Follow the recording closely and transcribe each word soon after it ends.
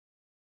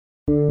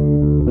It's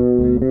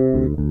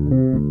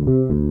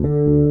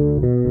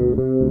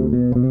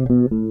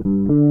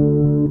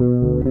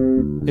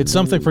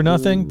Something for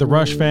Nothing, the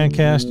Rush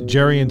Fancast.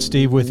 Jerry and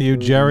Steve with you.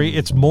 Jerry,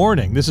 it's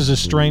morning. This is a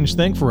strange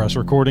thing for us,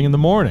 recording in the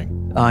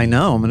morning. I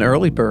know. I'm an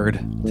early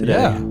bird today.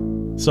 Yeah.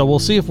 So we'll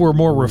see if we're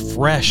more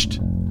refreshed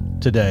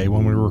today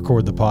when we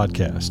record the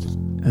podcast.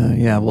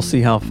 Yeah, we'll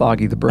see how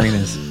foggy the brain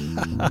is.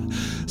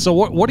 So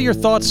what are your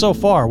thoughts so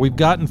far? We've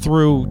gotten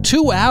through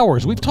 2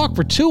 hours. We've talked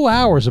for 2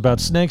 hours about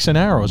snakes and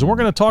arrows, and we're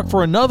going to talk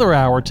for another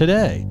hour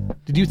today.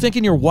 Did you think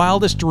in your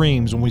wildest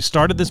dreams when we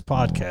started this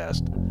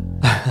podcast,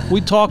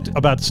 we talked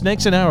about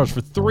snakes and arrows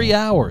for 3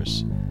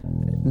 hours?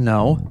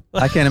 No,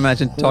 I can't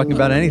imagine talking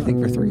about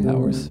anything for 3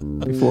 hours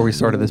before we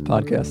started this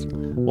podcast.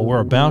 Well, we're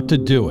about to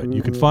do it.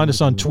 You can find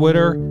us on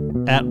Twitter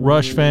at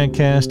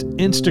RushFancast.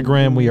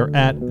 Instagram, we are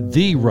at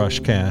The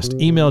Rushcast.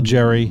 Email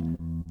Jerry.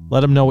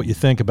 Let him know what you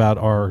think about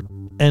our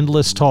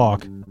endless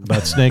talk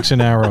about snakes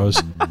and arrows.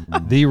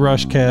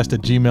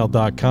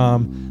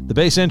 TheRushcast@gmail.com. The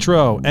bass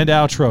intro and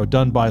outro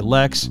done by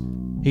Lex.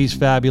 He's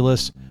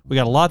fabulous. We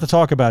got a lot to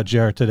talk about,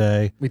 Jared,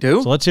 today. We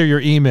do? So let's hear your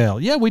email.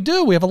 Yeah, we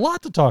do. We have a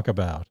lot to talk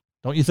about.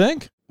 Don't you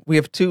think? We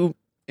have 2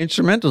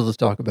 instrumentals to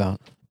talk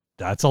about.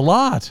 That's a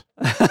lot.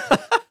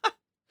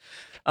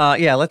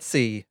 Yeah, let's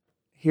see.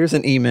 Here's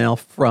an email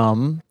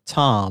from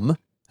Tom.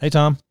 Hey,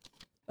 Tom.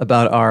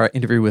 About our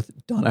interview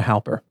with Donna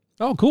Halper.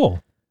 Oh,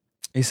 cool.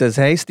 He says,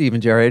 "Hey, Steve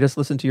and Jerry, I just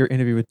listened to your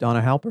interview with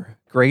Donna Halper.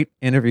 Great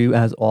interview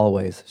as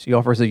always. She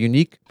offers a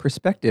unique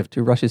perspective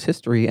to Rush's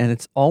history, and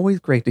it's always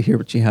great to hear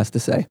what she has to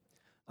say.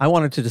 I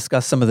wanted to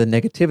discuss some of the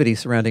negativity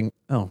surrounding..."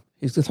 Oh,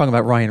 he's talking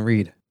about Ryan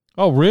Reed.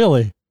 Oh,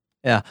 really?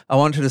 Yeah. "I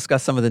wanted to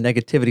discuss some of the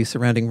negativity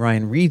surrounding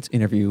Ryan Reed's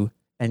interview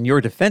and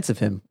your defense of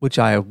him, which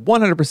I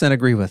 100%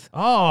 agree with."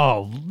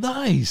 Oh,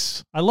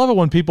 nice. I love it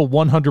when people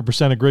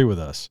 100% agree with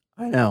us.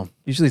 I know.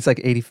 Usually it's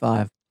like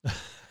 85.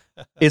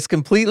 "It's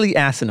completely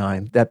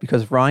asinine that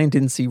because Ryan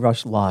didn't see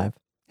Rush live,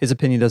 his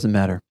opinion doesn't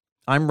matter.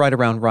 I'm right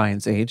around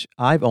Ryan's age.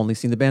 I've only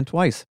seen the band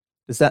twice.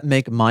 Does that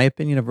make my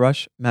opinion of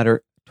Rush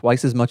matter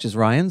twice as much as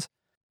Ryan's,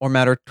 or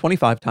matter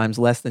 25 times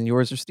less than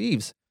yours or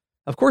Steve's?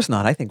 Of course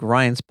not. I think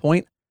Ryan's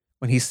point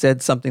when he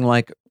said something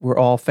like, we're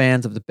all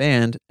fans of the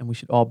band and we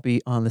should all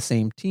be on the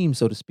same team,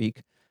 so to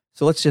speak.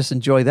 So let's just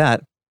enjoy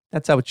that.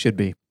 That's how it should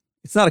be.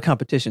 It's not a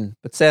competition,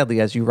 but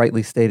sadly, as you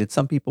rightly stated,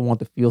 some people want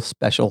to feel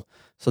special,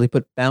 so they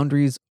put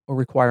boundaries or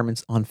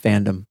requirements on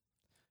fandom.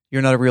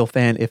 You're not a real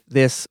fan if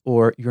this,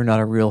 or you're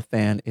not a real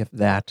fan if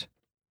that.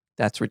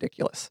 That's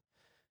ridiculous.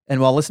 And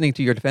while listening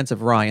to your defense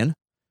of Ryan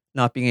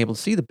not being able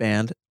to see the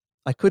band,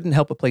 I couldn't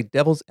help but play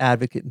devil's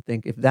advocate and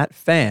think if that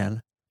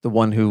fan, the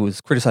one who was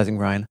criticizing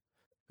Ryan,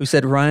 who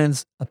said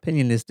Ryan's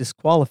opinion is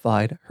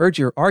disqualified, heard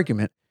your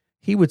argument,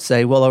 he would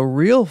say, well, a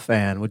real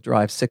fan would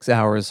drive 6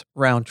 hours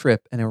round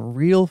trip, and a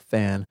real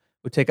fan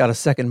would take out a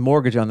second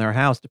mortgage on their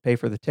house to pay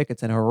for the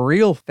tickets, and a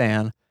real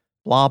fan,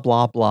 blah,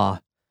 blah, blah.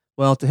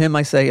 Well, to him,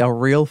 I say a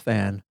real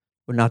fan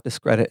would not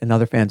discredit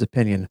another fan's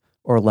opinion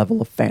or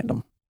level of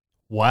fandom."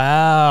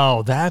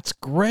 Wow, that's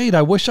great.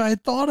 I wish I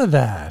had thought of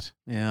that.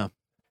 Yeah.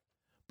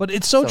 But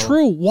it's so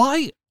true.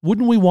 Why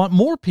wouldn't we want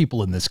more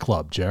people in this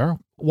club, Jer?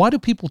 Why do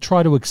people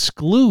try to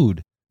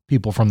exclude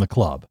people from the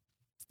club?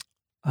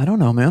 I don't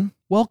know, man.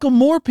 Welcome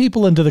more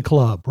people into the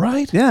club,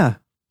 right? Yeah.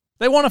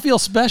 They want to feel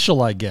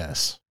special, I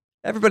guess.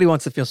 Everybody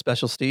wants to feel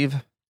special, Steve.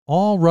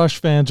 All Rush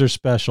fans are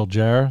special,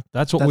 Jer.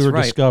 That's what we were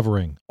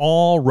discovering.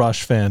 All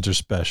Rush fans are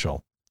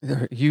special.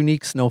 They're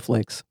unique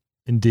snowflakes.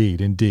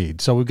 Indeed, indeed.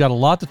 So we've got a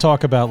lot to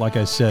talk about, like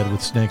I said,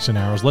 with Snakes and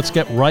Arrows. Let's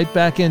get right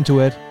back into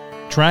it.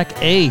 Track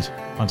 8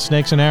 on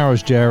Snakes and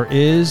Arrows, Jer,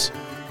 is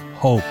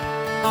Hope.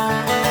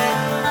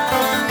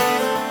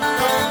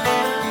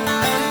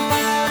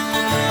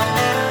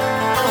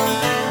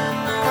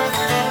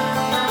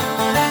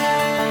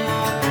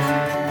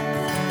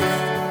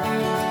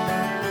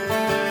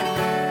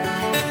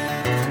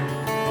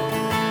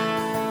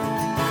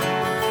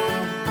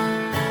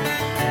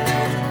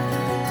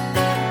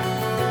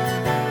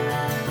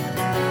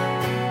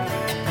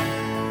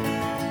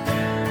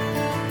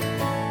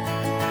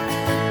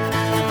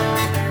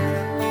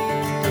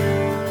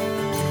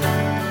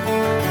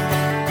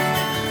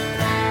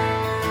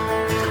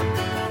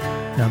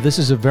 Now, this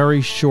is a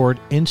very short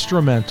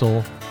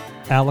instrumental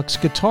Alex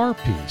guitar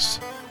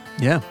piece.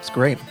 Yeah, it's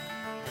great.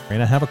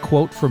 And I have a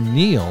quote from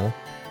Neil,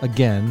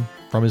 again,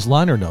 from his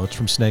liner notes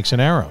from Snakes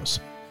and Arrows.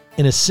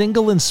 "In a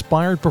single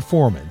inspired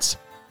performance,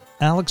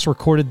 Alex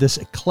recorded this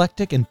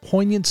eclectic and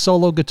poignant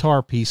solo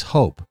guitar piece,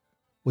 Hope,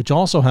 which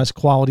also has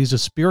qualities of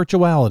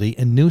spirituality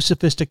and new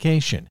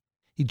sophistication.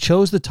 He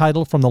chose the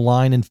title from the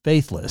line in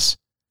Faithless,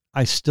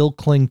 I still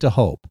cling to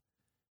hope.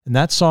 And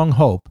that song,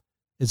 Hope,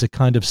 is a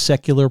kind of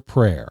secular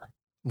prayer."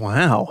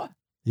 Wow.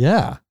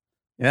 Yeah.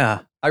 Yeah.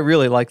 I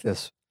really like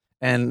this.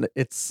 And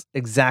it's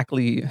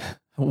exactly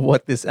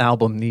what this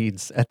album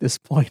needs at this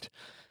point,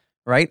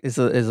 right? Is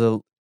a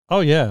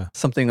Oh, yeah.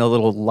 something a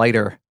little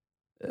lighter.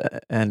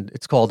 And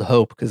it's called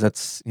Hope because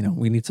that's,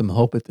 we need some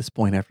hope at this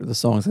point after the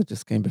songs that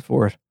just came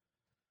before it.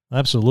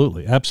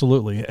 Absolutely.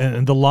 Absolutely.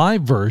 And the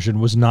live version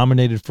was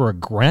nominated for a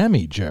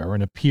Grammy, Jer,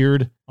 and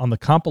appeared on the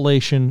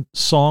compilation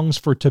Songs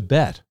for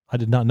Tibet. I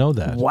did not know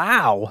that.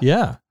 Wow.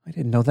 Yeah. I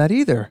didn't know that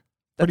either.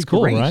 That's Pretty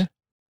cool, great. right?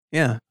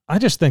 Yeah. I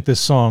just think this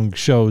song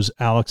shows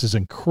Alex's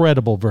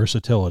incredible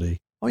versatility.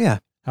 Oh, yeah.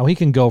 How he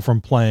can go from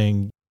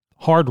playing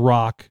hard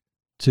rock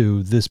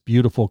to this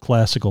beautiful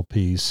classical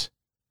piece.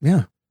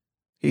 Yeah.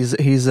 He's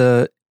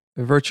a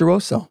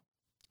virtuoso.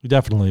 He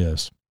definitely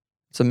is.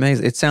 It's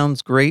amazing. It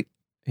sounds great.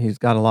 He's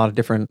got a lot of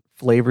different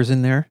flavors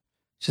in there.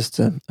 Just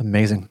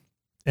amazing.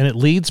 And it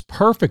leads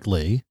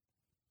perfectly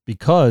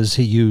because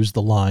he used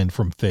the line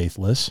from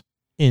Faithless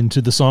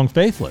into the song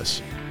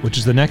Faithless, which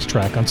is the next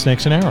track on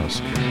Snakes and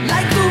Arrows.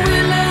 Like the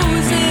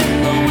willows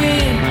in the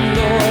wind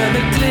or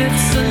the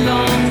cliffs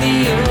along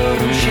the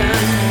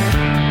ocean,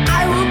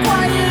 I will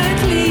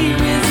quietly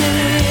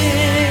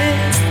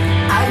resist.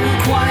 I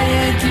will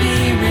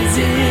quietly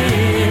resist.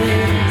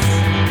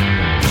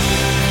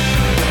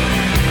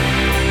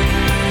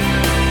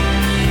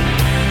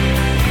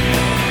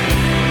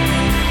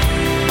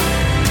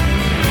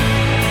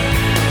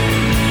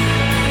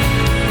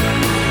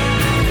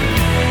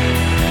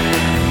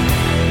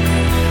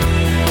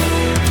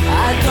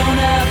 I don't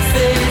have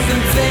faith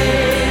in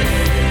faith.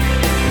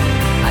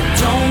 I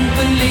don't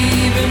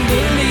believe in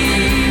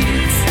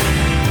belief.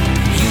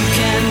 You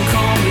can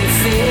call me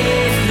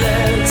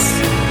faithless.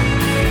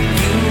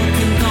 You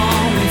can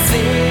call me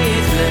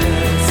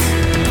faithless.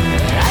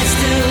 But I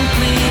still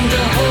cling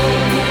to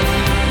hope.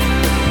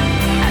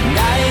 And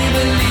I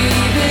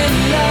believe in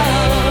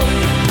love.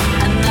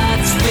 And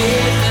that's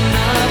faith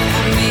enough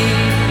for me.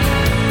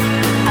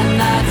 And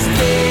that's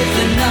faith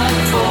enough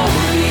for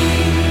me.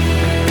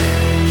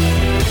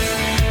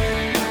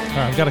 All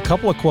right, I've got a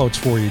couple of quotes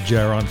for you,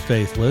 Jer, on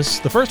Faithless.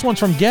 The first one's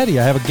from Getty.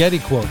 I have a Getty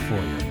quote for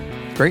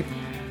you. Great.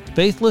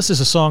 Faithless is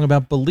a song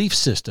about belief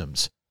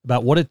systems,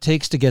 about what it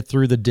takes to get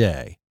through the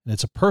day. And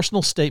it's a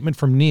personal statement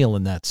from Neil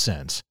in that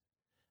sense.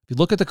 If you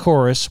look at the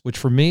chorus, which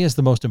for me is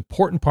the most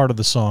important part of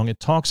the song, it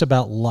talks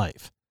about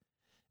life.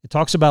 It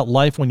talks about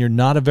life when you're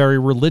not a very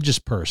religious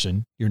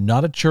person, you're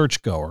not a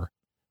churchgoer,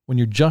 when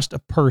you're just a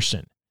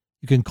person.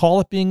 You can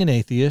call it being an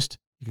atheist,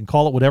 you can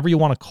call it whatever you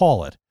want to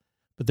call it,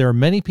 but there are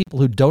many people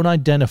who don't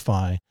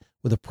identify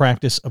with a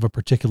practice of a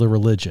particular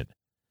religion.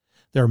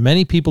 There are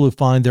many people who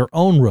find their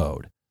own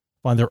road,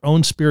 find their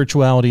own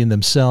spirituality in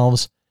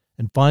themselves,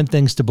 and find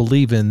things to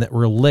believe in that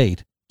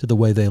relate to the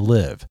way they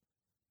live.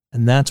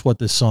 And that's what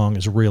this song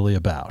is really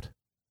about.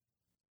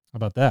 How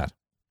about that?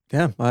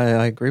 Yeah,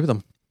 I agree with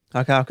him.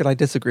 How could I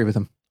disagree with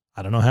him?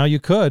 I don't know how you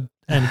could.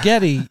 And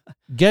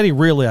Getty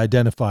really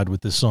identified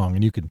with this song,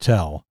 and you can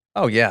tell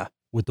Oh, yeah.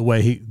 with the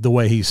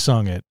way he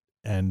sung it.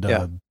 And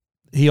Yeah.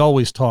 he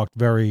always talked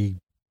very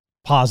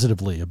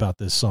positively about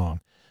this song.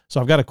 So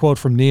I've got a quote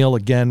from Neil,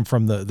 again,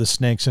 from the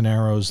Snakes and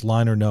Arrows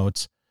liner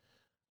notes.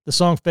 The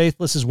song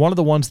Faithless is one of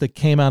the ones that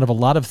came out of a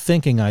lot of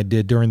thinking I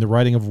did during the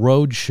writing of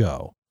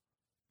Roadshow.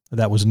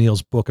 That was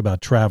Neil's book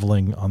about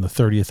traveling on the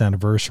 30th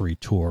anniversary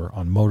tour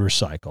on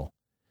motorcycle.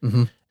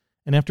 Mm-hmm.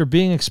 And after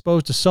being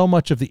exposed to so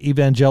much of the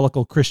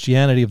evangelical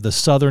Christianity of the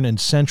southern and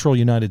central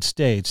United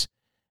States,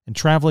 and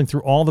traveling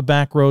through all the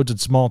back roads and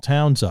small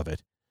towns of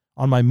it,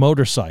 on my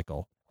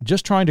motorcycle,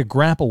 just trying to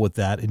grapple with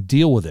that and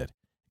deal with it,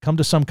 come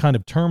to some kind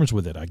of terms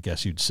with it, I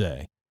guess you'd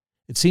say.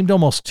 It seemed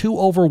almost too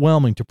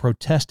overwhelming to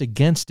protest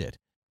against it,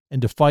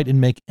 and to fight and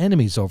make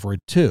enemies over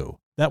it too.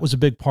 That was a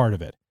big part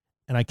of it.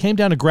 And I came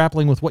down to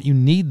grappling with what you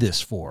need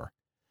this for.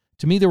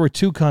 To me, there were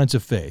two kinds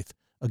of faith,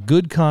 a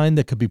good kind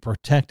that could be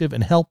protective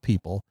and help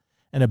people,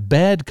 and a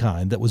bad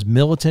kind that was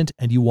militant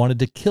and you wanted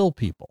to kill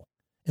people.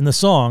 In the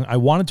song, I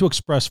wanted to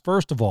express,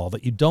 first of all,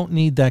 that you don't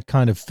need that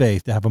kind of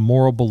faith to have a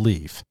moral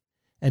belief,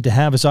 and to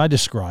have, as I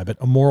describe it,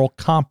 a moral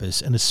compass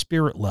and a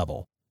spirit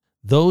level.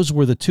 Those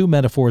were the two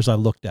metaphors I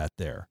looked at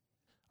there.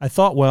 I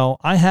thought, well,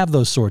 I have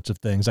those sorts of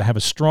things. I have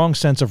a strong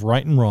sense of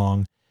right and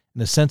wrong,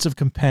 and a sense of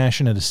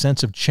compassion and a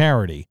sense of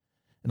charity,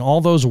 and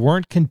all those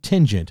weren't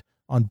contingent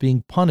on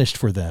being punished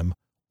for them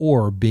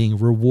or being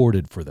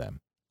rewarded for them.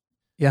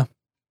 Yeah.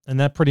 And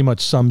that pretty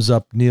much sums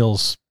up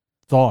Neil's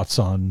thoughts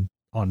on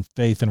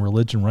faith and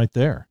religion right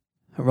there.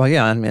 Well,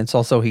 yeah, and it's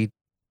also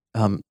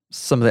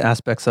some of the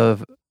aspects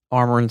of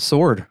armor and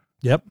sword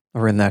Yep.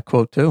 are in that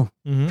quote too.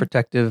 Mhm.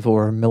 Protective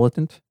or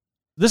militant.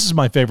 This is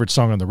my favorite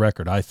song on the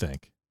record, I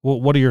think. Well,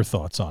 what are your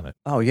thoughts on it?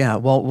 Oh yeah.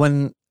 Well,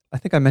 when I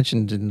think I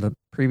mentioned in the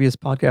previous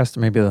podcast, or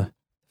maybe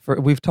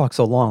we've talked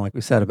so long, like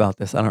we said about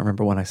this. I don't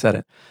remember when I said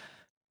it.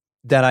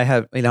 That I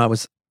have, I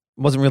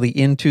wasn't really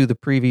into the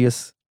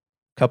previous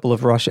couple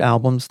of Rush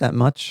albums that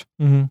much,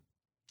 Mm-hmm.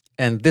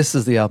 and this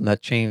is the album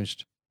that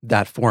changed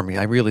that for me.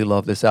 I really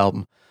love this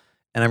album,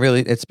 and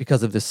it's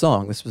because of this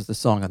song. This was the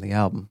song on the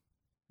album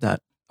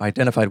that I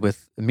identified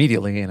with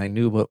immediately, and I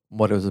knew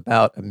what it was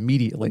about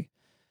immediately,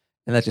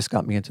 and that just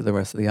got me into the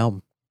rest of the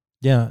album.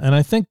 Yeah, and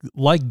I think,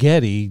 like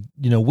Getty,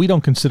 we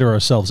don't consider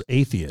ourselves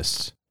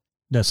atheists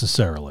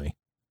necessarily,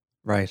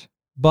 Right.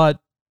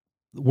 but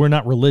we're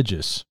not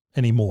religious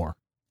anymore.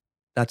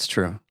 That's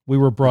true. We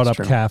were brought That's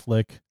up true.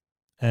 Catholic,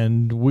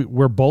 and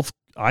we're both,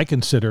 I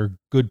consider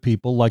good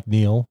people like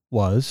Neil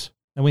was,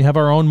 and we have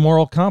our own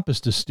moral compass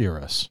to steer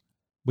us.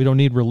 We don't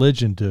need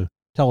religion to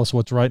tell us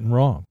what's right and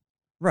wrong.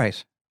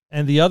 Right.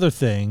 And the other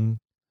thing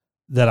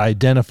that I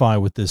identify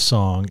with this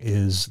song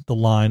is the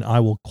line, I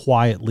will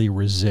quietly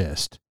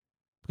resist.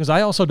 Because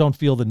I also don't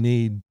feel the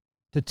need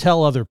to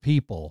tell other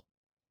people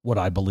what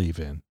I believe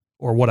in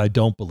or what I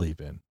don't believe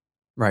in.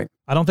 Right.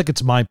 I don't think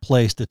it's my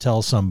place to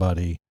tell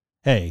somebody,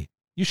 hey,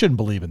 you shouldn't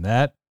believe in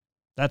that.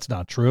 That's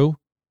not true.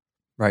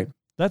 Right.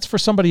 That's for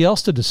somebody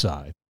else to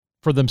decide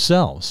for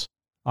themselves.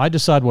 I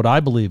decide what I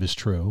believe is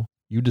true.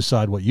 You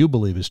decide what you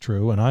believe is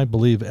true. And I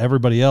believe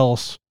everybody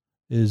else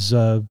is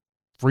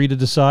free to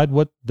decide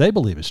what they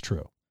believe is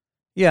true.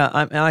 Yeah,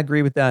 I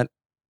agree with that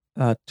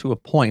to a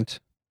point,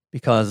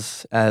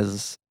 because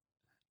as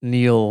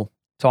Neil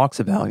talks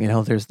about,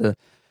 there's the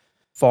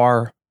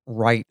far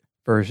right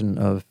version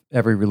of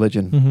every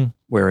religion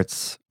where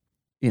it's,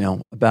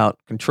 about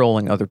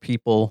controlling other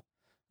people,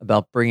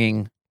 about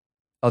bringing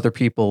other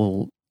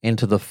people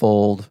into the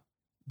fold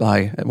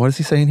by, what is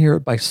he saying here?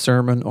 By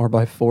sermon or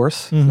by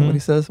force? Is that what he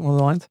says? One of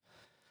the lines.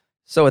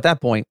 So at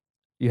that point,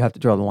 you have to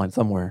draw the line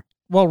somewhere.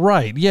 Well,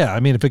 right. Yeah. I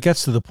mean, if it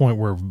gets to the point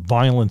where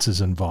violence is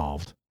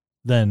involved,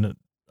 then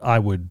I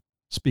would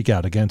speak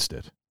out against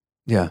it.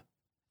 Yeah.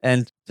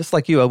 And just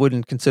like you, I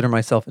wouldn't consider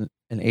myself an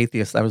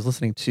atheist. I was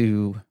listening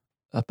to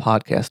a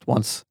podcast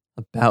once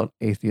about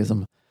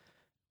atheism.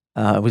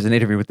 It was an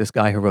interview with this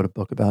guy who wrote a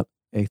book about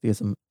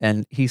atheism.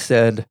 And he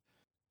said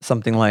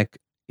something like,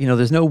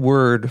 there's no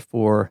word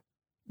for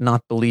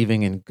not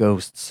believing in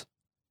ghosts.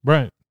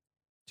 Right.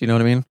 Do you know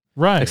what I mean?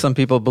 Right. Like some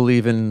people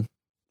believe in,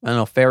 I don't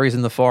know, fairies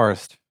in the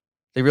forest.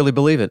 They really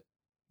believe it.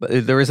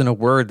 But there isn't a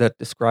word that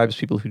describes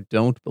people who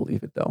don't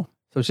believe it, though.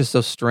 So it's just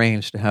so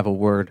strange to have a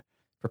word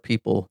for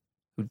people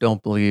who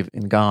don't believe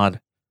in God.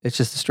 It's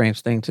just a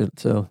strange thing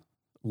to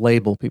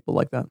label people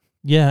like that.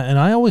 Yeah, and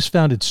I always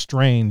found it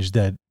strange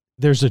that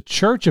there's a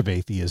church of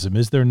atheism,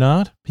 is there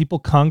not? People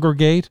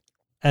congregate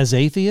as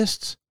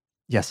atheists?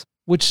 Yes.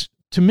 Which,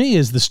 to me,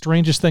 is the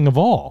strangest thing of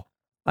all.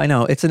 I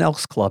know. It's an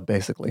Elks Club,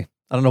 basically.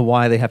 I don't know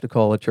why they have to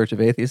call it a church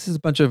of atheists. This is a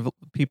bunch of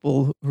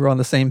people who are on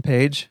the same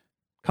page,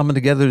 coming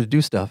together to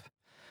do stuff.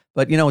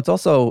 But, it's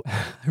also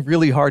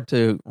really hard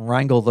to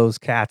wrangle those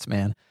cats,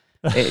 man.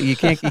 You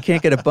can't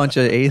get a bunch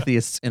of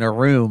atheists in a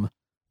room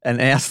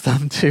and ask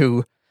them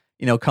to,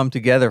 come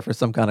together for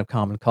some kind of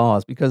common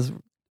cause, because,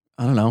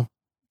 I don't know,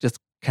 just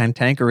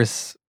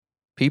cantankerous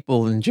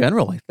people in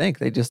general, I think.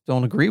 They just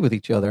don't agree with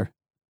each other.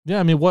 Yeah,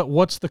 I mean,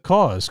 what's the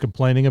cause?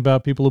 Complaining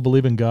about people who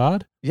believe in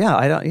God?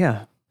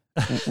 Yeah,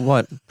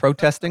 What?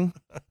 Protesting?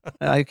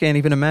 I can't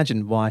even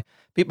imagine why.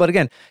 But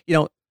again,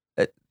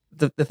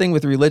 the thing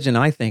with religion,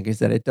 I think, is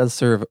that it does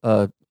serve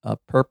a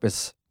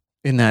purpose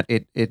in that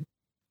it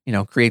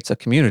creates a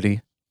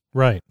community,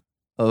 right,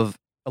 of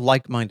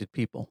like-minded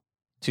people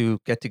to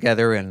get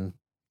together and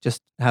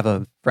just have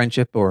a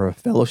friendship or a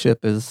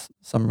fellowship, as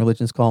some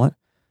religions call it.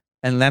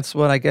 And that's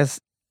what I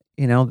guess,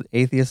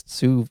 atheists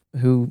who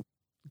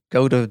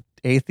go to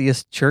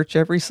atheist church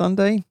every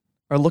Sunday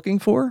are looking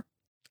for.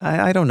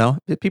 I don't know.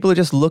 People are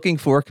just looking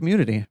for a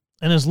community.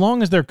 And as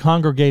long as they're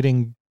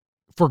congregating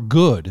for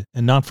good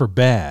and not for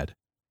bad,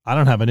 I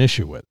don't have an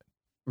issue with it.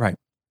 Right.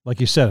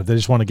 Like you said, if they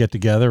just want to get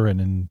together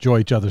and enjoy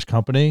each other's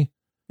company,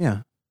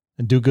 yeah,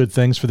 and do good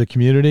things for the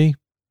community,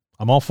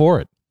 I'm all for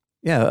it.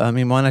 Yeah, I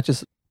mean, why not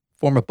just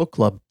form a book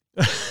club?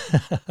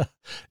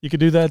 You could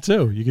do that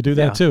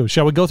too.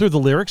 Shall we go through the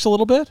lyrics a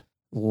little bit?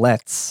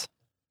 Let's.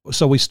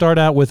 So we start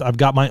out with, I've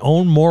got my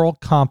own moral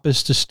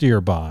compass to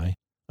steer by.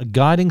 A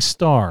guiding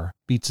star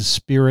beats a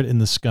spirit in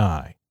the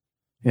sky.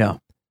 Yeah.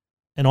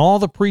 And all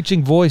the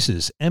preaching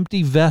voices,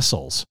 empty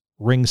vessels,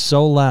 ring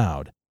so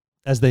loud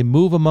as they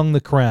move among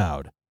the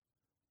crowd.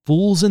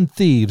 Fools and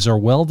thieves are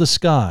well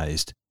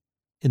disguised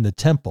in the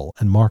temple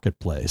and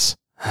marketplace.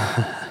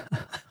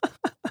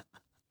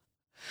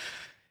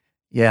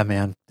 Yeah,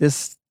 man.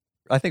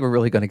 I think we're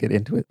really going to get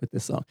into it with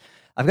this song.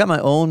 I've got my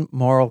own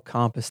moral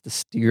compass to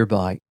steer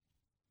by.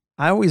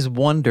 I always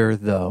wonder,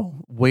 though,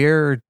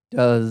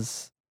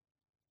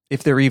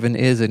 if there even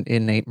is an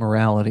innate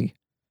morality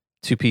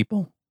to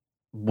people,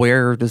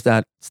 where does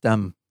that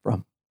stem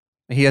from?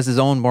 He has his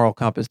own moral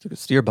compass to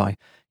steer by.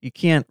 You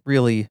can't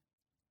really,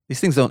 these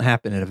things don't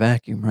happen in a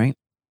vacuum, right?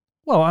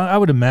 Well, I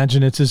would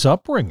imagine it's his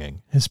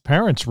upbringing. His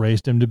parents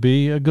raised him to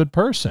be a good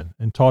person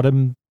and taught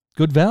him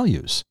good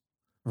values.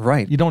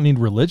 Right. You don't need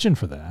religion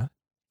for that.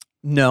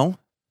 No,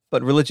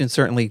 but religion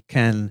certainly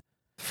can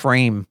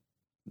frame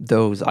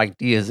those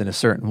ideas in a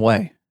certain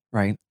way,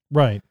 right?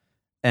 Right.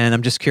 And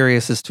I'm just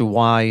curious as to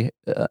why,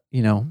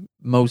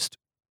 most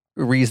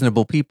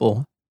reasonable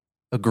people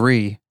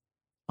agree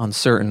on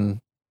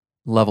certain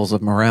levels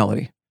of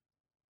morality.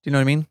 Do you know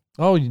what I mean?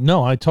 Oh,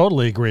 no, I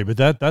totally agree. But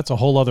that's a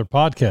whole other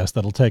podcast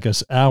that'll take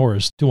us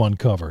hours to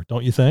uncover,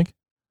 don't you think?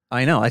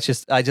 I know. I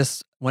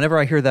just, whenever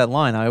I hear that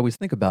line, I always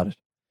think about it.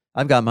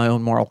 I've got my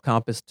own moral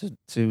compass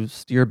to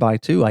steer by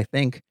too, I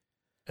think.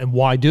 And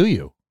why do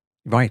you?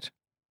 Right.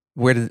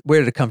 Where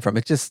did it come from?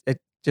 It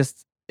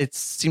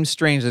seems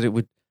strange that it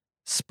would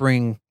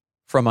spring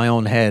from my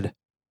own head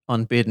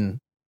unbidden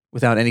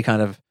without any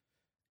kind of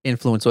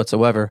influence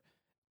whatsoever.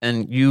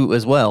 And you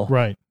as well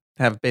Right.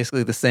 have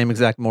basically the same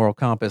exact moral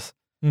compass,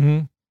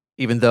 Mm-hmm.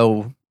 even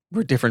though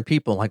we're different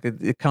people. Like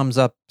it comes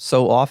up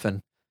so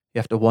often. You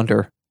have to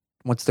wonder,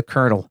 what's the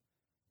kernel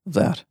of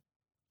that?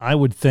 I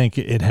would think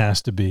it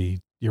has to be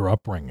your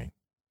upbringing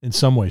in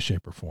some way,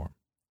 shape, or form.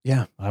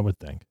 Yeah. I would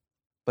think.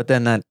 But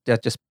then that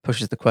just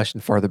pushes the question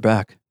farther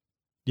back.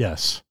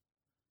 Yes.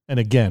 And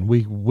again,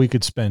 we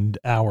could spend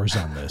hours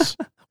on this.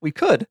 We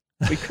could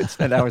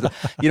spend hours.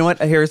 You know what?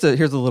 Here's a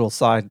little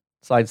side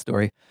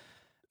story.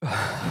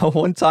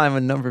 One time,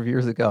 a number of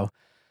years ago,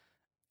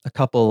 a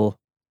couple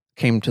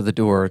came to the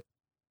door.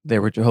 They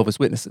were Jehovah's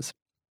Witnesses.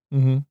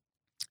 Mm-hmm.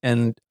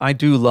 And I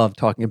do love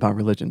talking about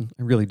religion.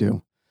 I really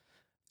do.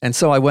 And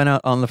so I went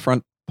out on the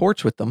front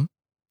porch with them,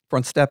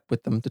 front step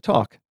with them to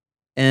talk.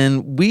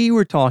 And we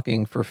were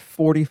talking for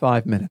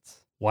 45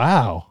 minutes.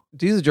 Wow.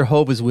 These are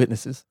Jehovah's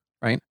Witnesses,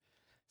 right?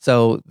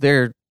 So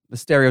the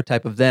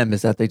stereotype of them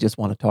is that they just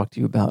want to talk to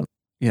you about,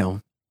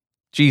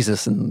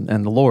 Jesus and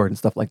the Lord and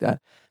stuff like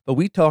that. But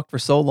we talked for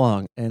so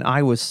long, and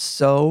I was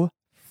so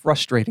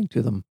frustrating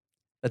to them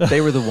that they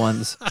were the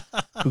ones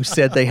who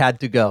said they had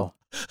to go.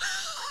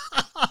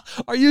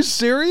 Are you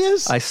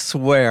serious? I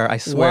swear.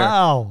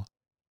 Wow.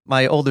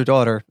 My older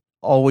daughter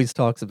always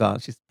talks about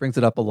it. She brings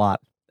it up a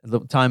lot. The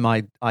time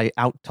I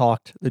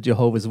out-talked the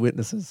Jehovah's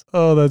Witnesses.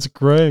 Oh, that's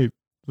great.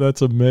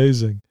 That's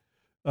amazing.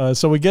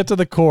 So we get to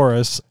the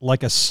chorus,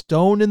 like a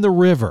stone in the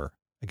river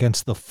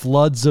against the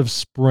floods of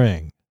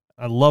spring.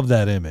 I love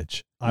that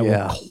image. I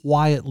will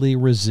quietly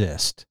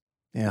resist.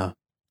 Yeah.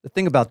 The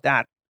thing about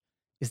that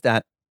is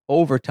that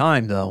over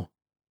time, though,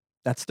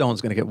 that stone's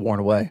going to get worn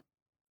away.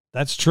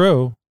 That's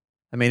true.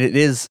 I mean, it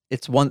is,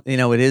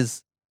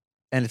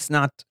 and it's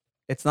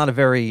not a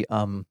very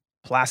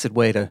placid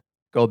way to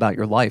go about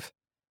your life.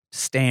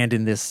 Stand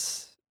in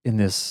this,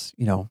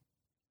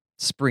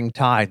 spring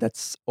tide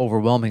that's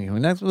overwhelming you.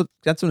 And that's what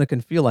it can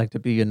feel like to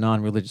be a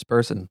non-religious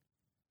person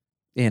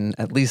in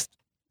at least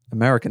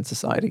American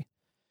society,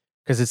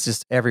 because it's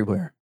just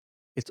everywhere.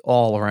 It's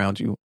all around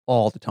you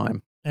all the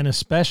time. And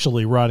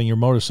especially riding your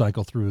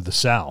motorcycle through the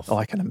South. Oh,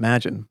 I can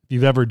imagine. If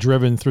you've ever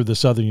driven through the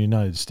southern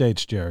United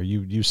States, Jerry,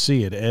 you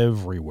see it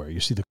everywhere. You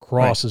see the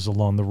crosses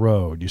along the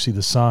road. You see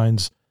the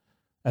signs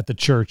at the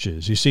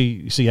churches. You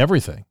see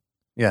everything.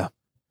 Yeah.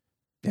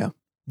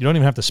 You don't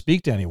even have to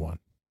speak to anyone.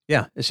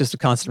 Yeah, it's just a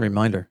constant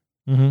reminder.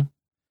 Mm-hmm.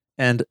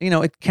 And,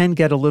 it can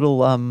get a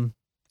little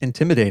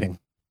intimidating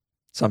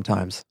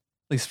sometimes,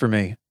 at least for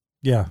me,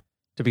 Yeah.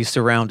 to be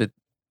surrounded,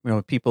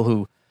 with people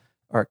who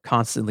are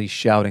constantly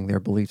shouting their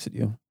beliefs at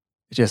you.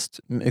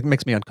 It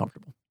makes me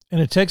uncomfortable. And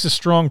it takes a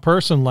strong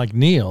person like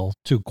Neil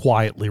to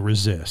quietly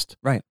resist.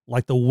 Right.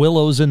 Like the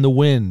willows in the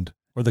wind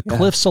or the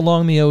cliffs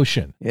along the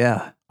ocean.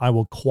 Yeah. I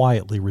will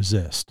quietly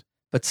resist.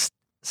 But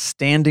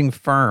standing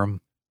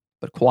firm,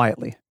 but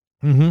quietly,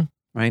 Mm-hmm.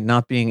 right?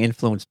 Not being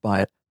influenced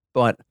by it,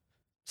 but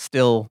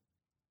still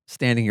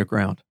standing your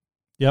ground.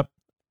 Yep.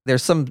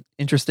 There's some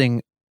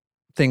interesting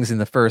things in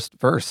the first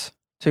verse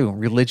too.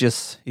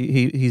 Religious,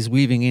 he's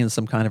weaving in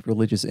some kind of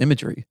religious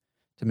imagery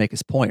to make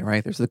his point,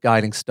 right? There's the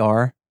guiding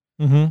star,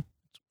 Mm-hmm.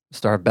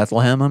 Star of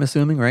Bethlehem, I'm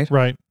assuming, right?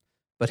 Right.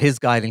 But his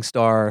guiding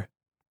star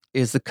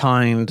is the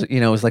kind,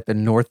 is like the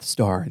North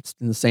Star. It's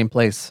in the same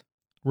place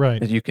Right.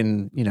 that you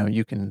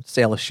can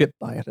sail a ship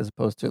by it, as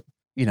opposed to,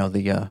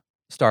 the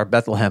Star of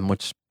Bethlehem,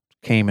 which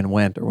came and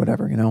went or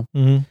whatever,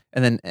 Mm-hmm.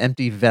 And then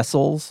empty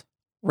vessels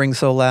ring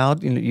so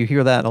loud. You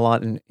hear that a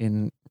lot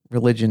in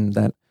religion,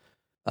 that,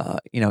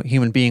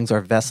 human beings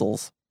are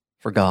vessels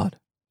for God.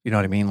 You know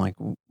what I mean? Like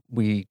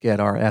we get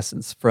our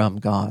essence from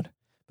God,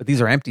 but these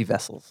are empty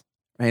vessels,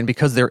 right? And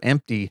because they're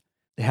empty,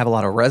 they have a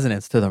lot of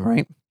resonance to them,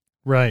 right?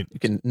 Right. You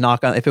can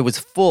knock on, if it was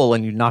full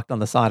and you knocked on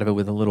the side of it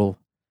with a little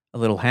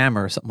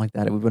hammer or something like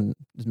that, it wouldn't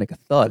just make a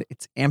thud.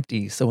 It's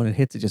empty. So when it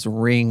hits, it just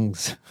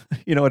rings.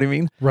 You know what I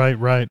mean?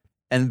 Right.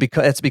 And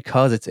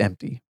because it's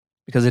empty,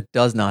 because it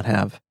does not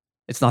have,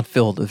 it's not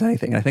filled with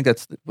anything. And I think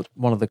that's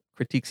one of the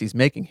critiques he's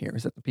making here,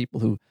 is that the people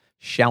who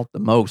shout the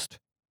most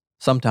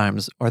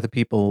sometimes are the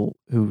people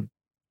who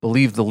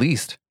believe the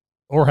least.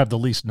 Or have the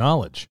least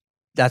knowledge.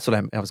 That's what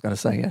I was going to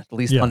say. Yeah. The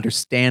least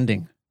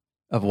understanding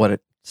of what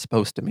it's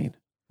supposed to mean.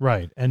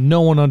 Right. And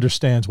no one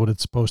understands what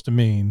it's supposed to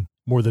mean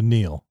more than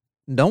Neil.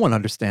 No one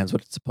understands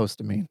what it's supposed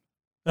to mean.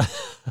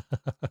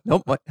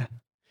 Nope.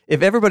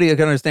 If everybody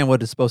could understand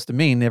what it's supposed to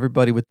mean,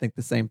 everybody would think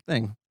the same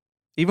thing.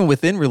 Even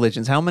within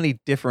religions, how many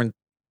different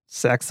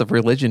sects of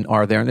religion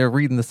are there? And they're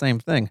reading the same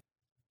thing.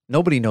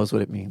 Nobody knows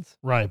what it means.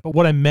 Right. But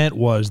what I meant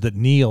was that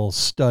Neil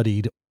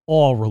studied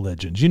all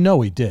religions. He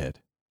did.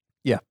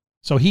 Yeah.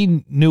 So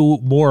he knew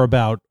more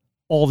about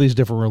all these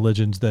different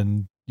religions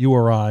than you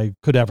or I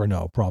could ever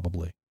know,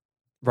 probably.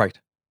 Right.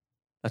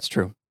 That's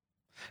true.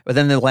 But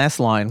then the last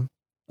line,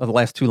 or the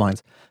last two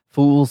lines,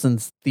 fools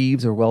and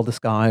thieves are well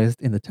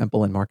disguised in the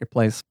temple and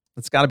marketplace.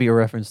 It's got to be a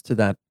reference to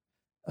that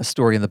a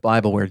story in the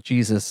Bible where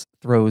Jesus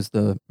throws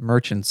the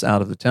merchants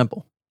out of the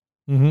temple.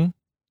 Mm-hmm.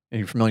 Are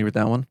you familiar with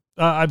that one?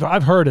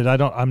 I've heard it.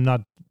 I'm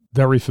not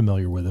very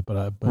familiar with it,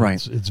 but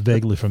Right. it's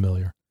vaguely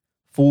familiar.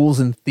 Fools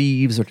and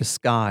thieves are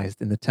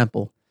disguised in the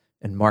temple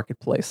and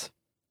marketplace.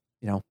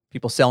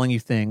 People selling you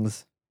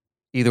things.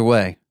 Either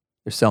way,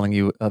 they're selling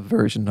you a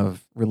version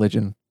of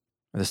religion,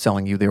 or they're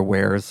selling you their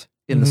wares.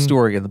 In the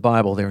story in the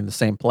Bible, they're in the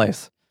same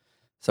place.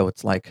 So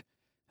it's like,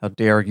 how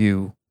dare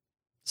you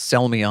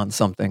sell me on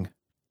something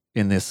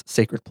in this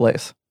sacred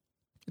place?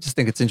 I just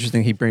think it's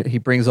interesting. He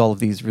brings all of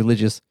this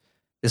religious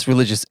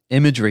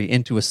imagery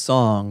into a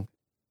song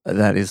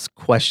that is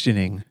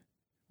questioning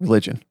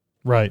religion.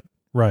 Right.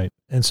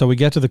 And so we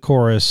get to the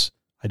chorus.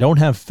 I don't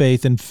have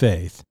faith in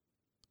faith.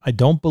 I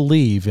don't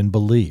believe in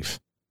belief.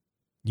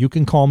 You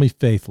can call me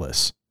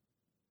faithless,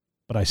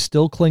 but I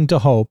still cling to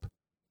hope,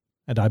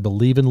 and I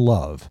believe in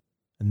love,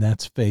 and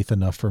that's faith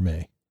enough for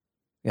me.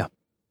 Yeah.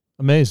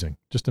 Amazing.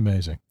 Just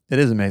amazing. It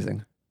is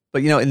amazing.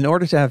 But, in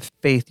order to have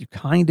faith, you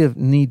kind of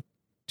need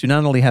to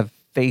not only have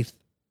faith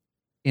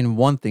in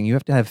one thing, you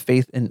have to have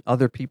faith in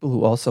other people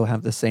who also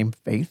have the same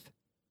faith.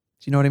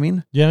 Do you know what I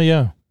mean?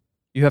 Yeah.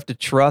 You have to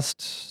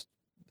trust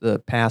the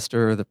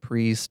pastor, the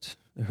priest,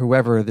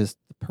 whoever this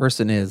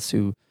person is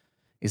who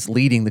is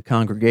leading the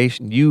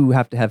congregation. You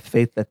have to have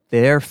faith that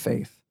their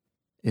faith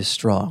is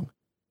strong.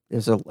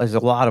 There's a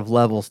lot of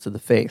levels to the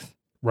faith.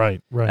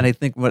 Right. And I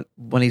think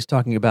when he's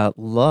talking about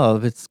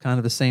love, it's kind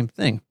of the same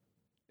thing.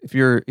 If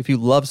you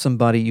love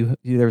somebody,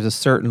 there's a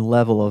certain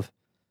level of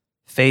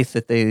faith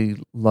that they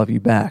love you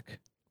back.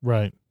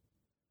 Right.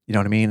 You know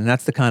what I mean? And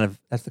that's the kind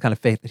of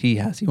faith that he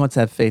has. He wants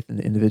to have faith in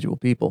the individual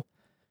people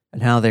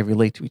and how they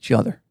relate to each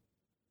other.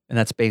 And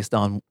that's based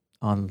on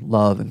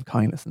love and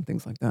kindness and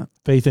things like that.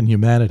 Faith in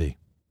humanity.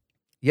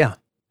 Yeah,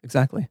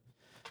 exactly.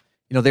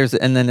 There's a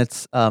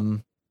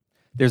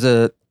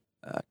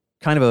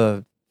kind of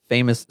a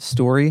famous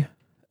story.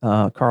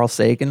 Carl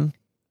Sagan,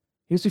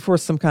 he was before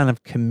some kind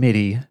of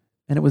committee,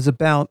 and it was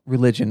about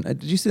religion.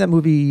 Did you see that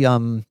movie,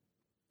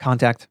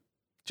 Contact,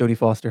 Jodie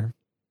Foster?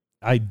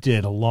 I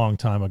did a long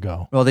time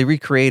ago. Well, they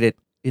recreate it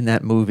in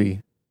that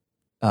movie,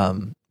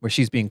 where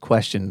she's being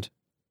questioned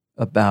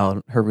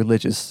about her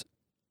religious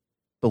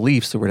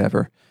beliefs or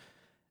whatever,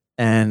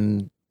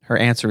 and her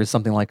answer is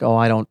something like, "Oh,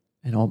 I don't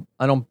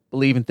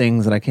believe in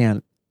things that I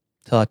can't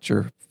touch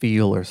or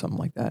feel," or something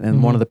like that.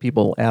 And one of the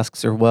people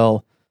asks her,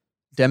 "Well,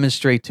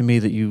 demonstrate to me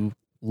that you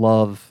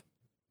love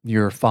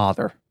your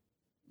father.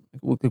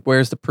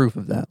 Where's the proof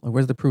of that?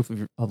 Where's the proof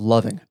of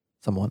loving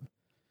someone?"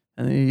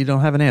 And you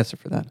don't have an answer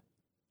for that.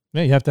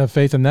 Yeah, you have to have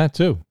faith in that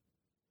too.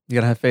 You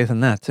got to have faith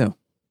in that too.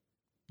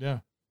 Yeah.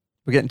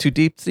 We're getting too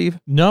deep, Steve?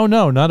 No,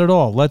 not at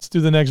all. Let's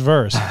do the next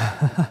verse.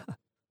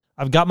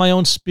 I've got my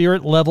own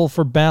spirit level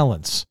for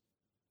balance,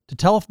 to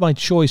tell if my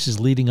choice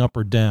is leading up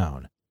or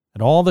down,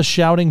 and all the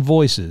shouting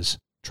voices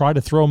try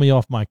to throw me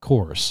off my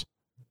course,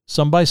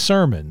 some by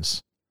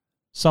sermons,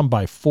 some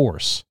by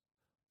force.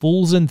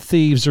 Fools and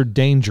thieves are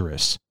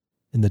dangerous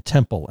in the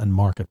temple and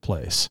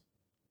marketplace.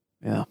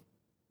 Yeah.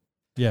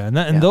 Yeah,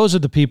 and those are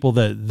the people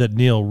that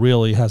Neil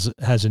really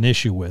has an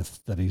issue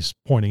with, that he's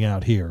pointing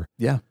out here.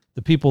 Yeah.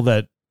 The people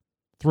that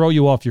throw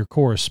you off your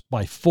course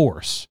by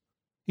force.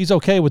 He's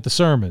okay with the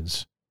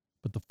sermons,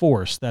 but the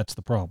force, that's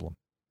the problem.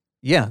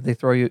 Yeah, they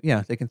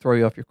can throw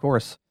you off your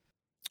course.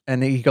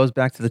 And he goes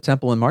back to the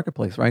temple and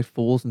marketplace, right?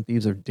 Fools and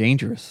thieves are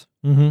dangerous.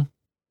 Mm-hmm.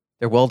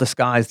 They're well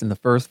disguised in the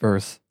first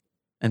verse,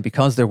 and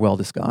because they're well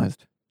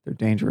disguised, they're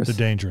dangerous. They're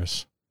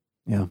dangerous.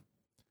 Yeah.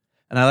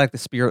 And I like the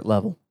spirit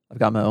level. I've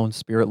got my own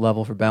spirit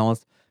level for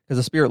balance, because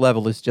the spirit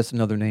level is just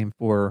another name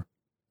for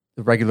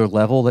the regular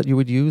level that you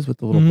would use with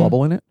the little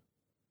bubble in it,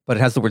 but it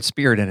has the word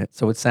spirit in it,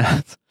 so it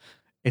sounds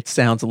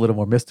a little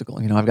more mystical.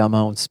 I've got my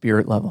own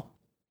spirit level.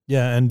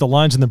 Yeah, and the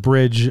lines in the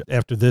bridge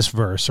after this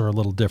verse are a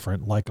little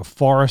different. Like a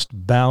forest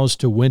bows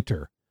to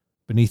winter,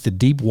 beneath the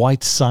deep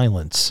white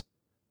silence,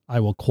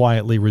 I will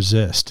quietly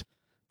resist.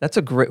 First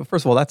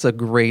of all, that's a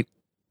great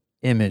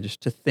image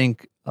to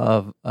think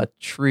of a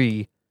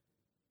tree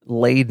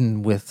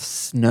laden with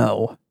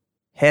snow,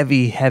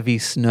 heavy, heavy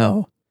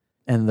snow,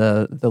 and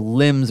the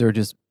limbs are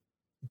just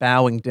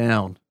bowing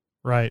down.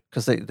 Right.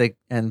 Because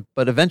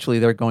but eventually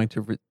they're going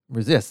to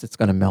resist. It's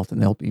going to melt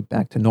and they'll be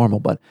back to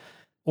normal.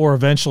 Or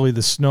eventually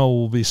the snow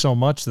will be so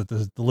much that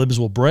the limbs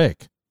will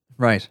break.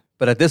 Right.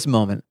 But at this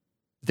moment,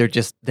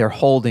 they're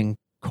holding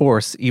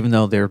course, even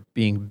though they're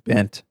being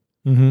bent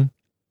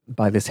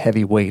by this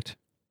heavy weight.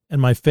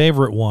 And my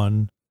favorite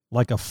one,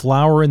 like a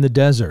flower in the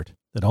desert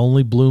that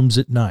only blooms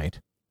at night,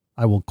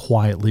 I will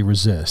quietly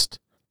resist.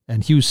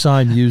 And Hugh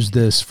Syme used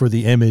this for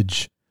the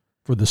image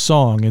for the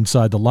song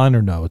inside the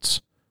liner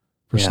notes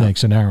for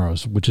Snakes and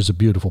Arrows, which is a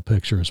beautiful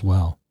picture as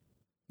well.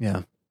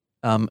 Yeah.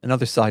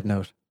 Another side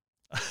note.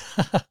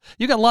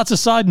 You got lots of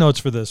side notes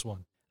for this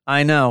one.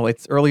 I know.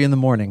 It's early in the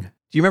morning.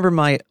 Do you remember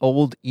my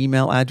old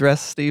email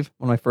address, Steve?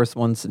 One of my first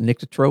ones,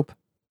 Nyctotrope.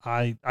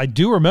 I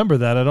do remember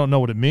that. I don't know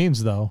what it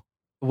means, though.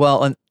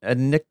 Well, a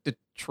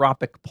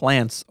nyctotropic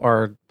plants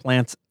are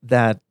plants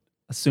that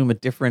assume a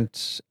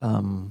different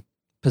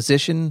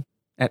position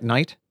at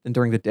night than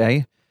during the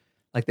day.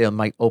 Like they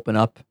might open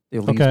up,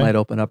 their leaves might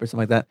open up or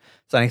something like that.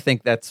 So I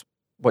think that's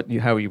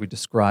how you would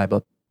describe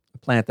a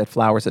plant that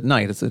flowers at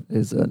night is a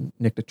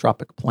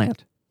nyctotropic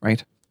plant,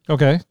 right?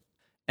 Okay.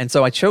 And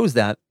so I chose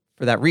that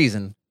for that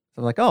reason.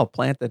 So I'm like, oh,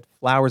 plant that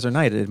flowers at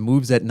night. It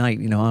moves at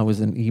night. You know, I was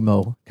an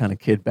emo kind of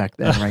kid back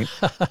then, right?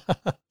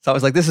 So I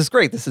was like, this is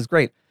great. This is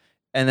great.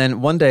 And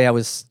then one day I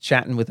was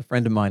chatting with a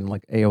friend of mine,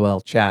 like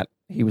AOL chat.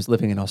 He was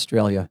living in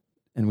Australia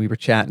and we were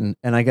chatting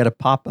and I got a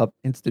pop-up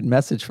instant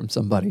message from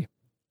somebody.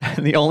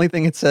 And the only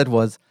thing it said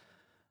was,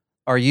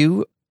 are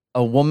you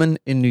a woman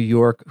in New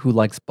York who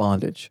likes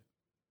bondage?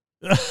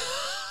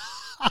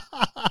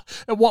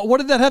 And what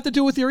did that have to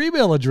do with your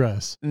email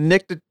address?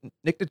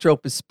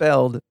 Nyctotrope is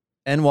spelled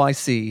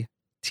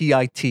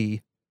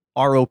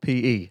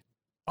NYCTITROPE.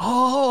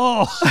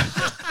 Oh.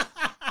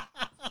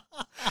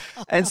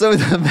 And so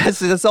the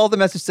message, that's all the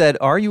message said.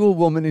 Are you a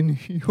woman in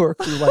New York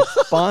who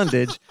likes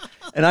bondage?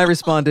 And I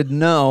responded,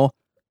 no,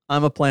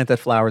 I'm a plant that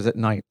flowers at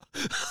night.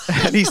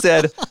 And he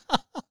said,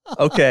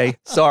 okay,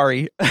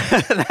 sorry.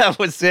 That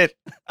was it.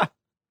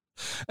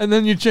 And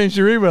then you changed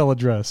your email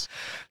address.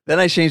 Then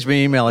I changed my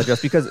email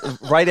address because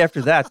right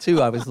after that, too,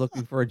 I was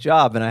looking for a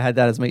job and I had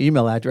that as my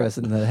email address.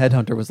 And the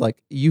headhunter was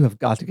like, you have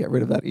got to get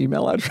rid of that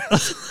email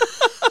address.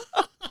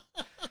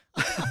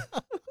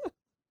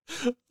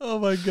 Oh,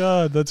 my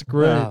God. That's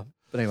great. Wow.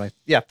 But anyway,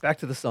 yeah, back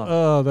to the song.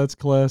 Oh, that's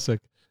classic.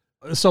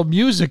 So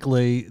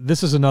musically,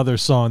 this is another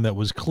song that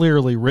was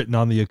clearly written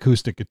on the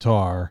acoustic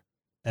guitar.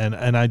 And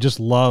I just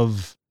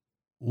love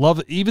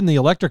even the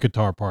electric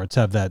guitar parts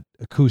have that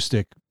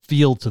acoustic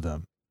feel to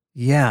them.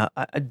 Yeah,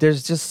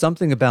 there's just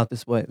something about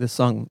this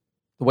song,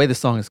 the way the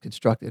song is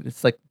constructed.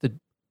 It's like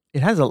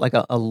it has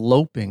a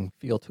loping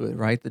feel to it,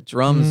 right? The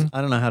drums,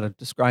 I don't know how to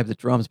describe the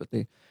drums, but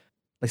they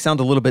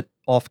sound a little bit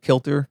off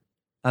kilter.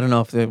 I don't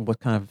know if what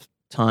kind of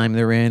time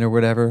they're in or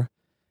whatever.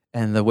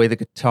 And the way the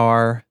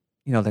guitar,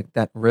 you know,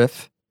 that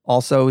riff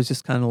also is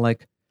just kind of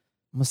like,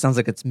 almost sounds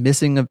like it's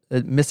missing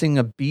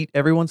a beat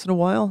every once in a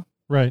while.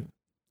 Right.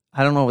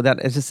 I don't know what that,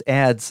 it just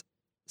adds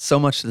so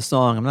much to the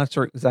song. I'm not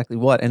sure exactly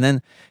what. And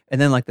then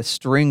like the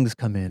strings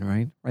come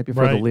in, right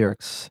before the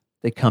lyrics,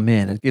 they come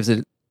in. It gives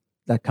it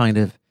that kind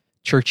of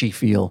churchy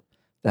feel,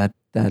 that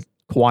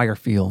choir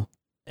feel.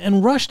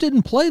 And Rush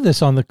didn't play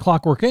this on the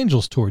Clockwork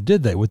Angels tour,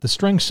 did they, with the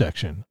string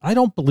section? I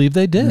don't believe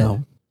they did.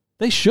 No.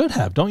 They should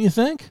have, don't you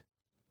think?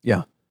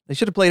 Yeah. They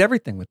should have played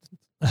everything with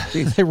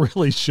They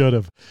really should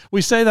have.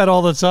 We say that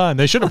all the time.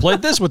 They should have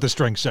played this with the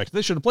string section.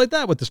 They should have played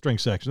that with the string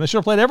section. They should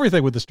have played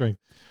everything with the string.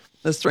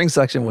 The string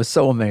section was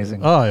so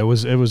amazing. Oh, it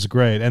was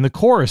great. And the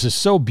chorus is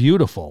so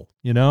beautiful,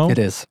 you know? It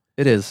is.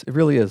 It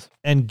really is.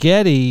 And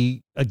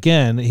Geddy,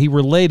 again, he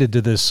related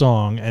to this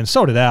song, and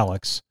so did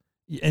Alex.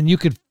 And you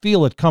could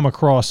feel it come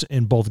across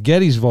in both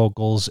Geddy's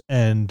vocals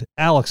and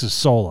Alex's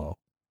solo,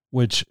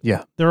 which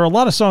there are a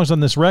lot of songs on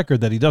this record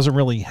that he doesn't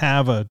really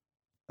have a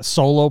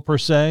solo per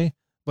se,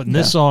 but in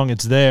this song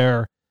it's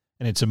there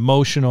and it's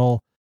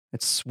emotional.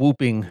 It's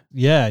swooping.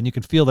 Yeah, and you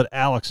can feel that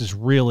Alex is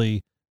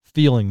really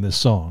feeling this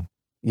song.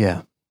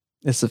 Yeah.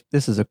 This is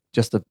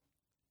just a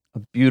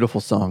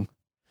beautiful song.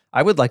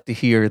 I would like to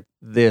hear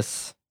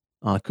this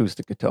on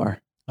acoustic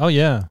guitar. Oh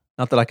yeah.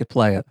 Not that I could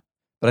play it,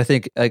 but I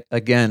think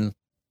again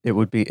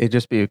it'd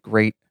just be a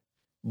great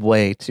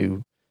way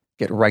to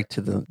get right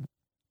to the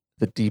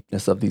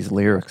deepness of these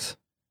lyrics.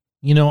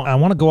 You know, I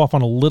want to go off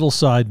on a little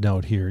side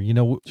note here. You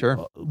know,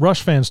 sure.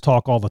 Rush fans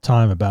talk all the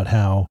time about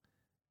how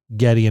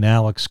Geddy and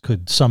Alex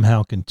could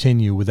somehow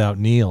continue without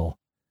Neil.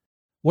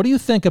 What do you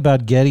think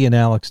about Geddy and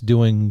Alex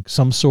doing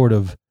some sort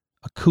of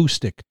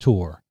acoustic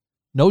tour?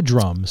 No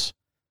drums,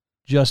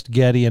 just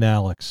Geddy and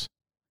Alex.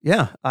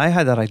 Yeah, I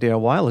had that idea a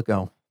while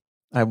ago.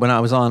 When I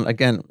was on,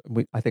 again,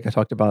 I think I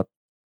talked about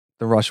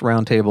the Rush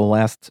Roundtable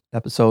last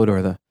episode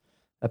or the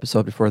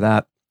episode before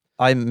that.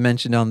 I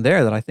mentioned on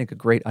there that I think a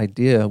great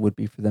idea would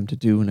be for them to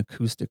do an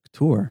acoustic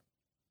tour.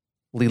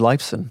 Lee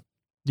Lifeson.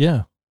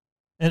 Yeah.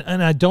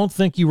 And I don't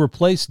think you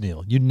replace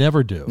Neil. You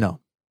never do. No,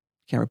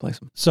 can't replace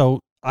him.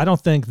 So I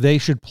don't think they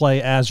should play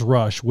as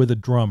Rush with a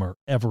drummer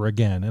ever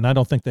again. And I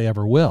don't think they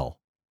ever will.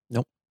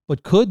 Nope.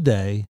 But could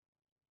they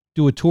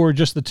do a tour,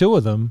 just the two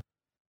of them,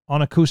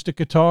 on acoustic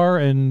guitar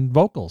and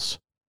vocals?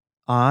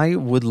 I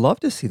would love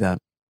to see that.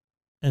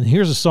 And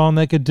here's a song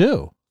they could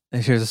do.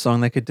 And here's a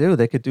song they could do.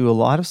 They could do a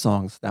lot of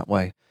songs that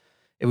way.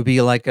 It would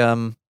be like,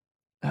 I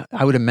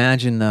would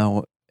imagine,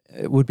 though,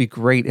 it would be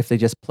great if they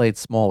just played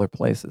smaller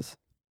places.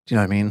 Do you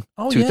know what I mean?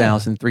 Oh,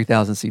 2,000,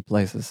 3,000 seat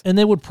places. And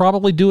they would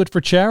probably do it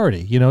for charity,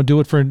 you know, do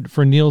it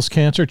for Neil's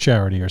cancer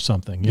charity or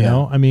something, you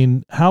know? I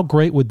mean, how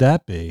great would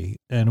that be?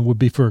 And it would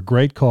be for a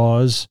great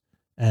cause,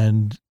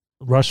 and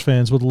Rush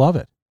fans would love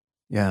it.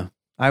 Yeah.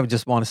 I would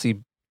just want to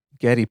see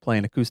Geddy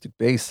playing acoustic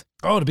bass.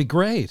 Oh, it'd be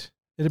great.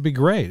 It'd be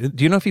great.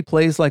 Do you know if he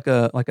plays like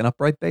an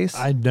upright bass?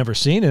 I've never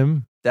seen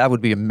him. That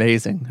would be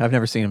amazing. I've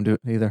never seen him do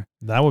it either.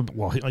 That would,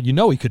 well, you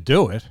know, he could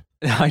do it.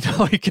 I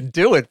know he could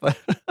do it, but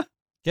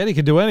Geddy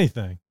could do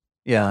anything.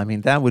 Yeah, I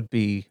mean, that would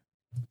be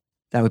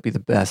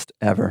the best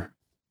ever.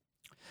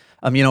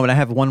 You know, and I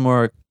have one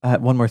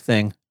more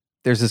thing.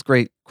 There's this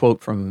great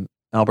quote from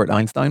Albert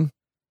Einstein.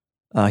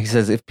 He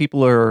says, "If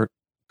people are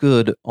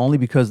good only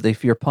because they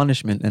fear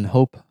punishment and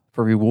hope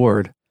for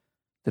reward,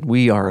 then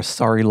we are a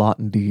sorry lot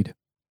indeed."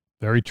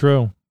 Very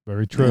true.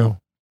 Very true.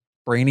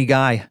 Brainy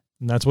guy.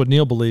 And that's what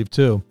Neil believed,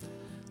 too.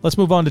 Let's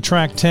move on to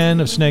track 10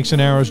 of Snakes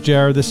and Arrows,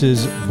 Jared. This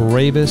is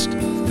Bravest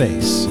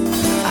Face.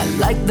 I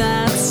like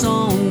that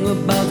song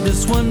about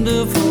this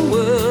wonderful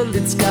world.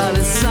 It's got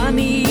a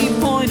sunny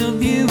point of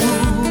view.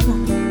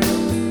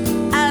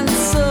 And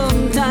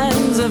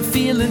sometimes I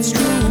feel it's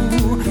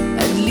true,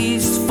 at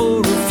least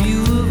for a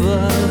few of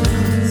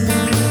us.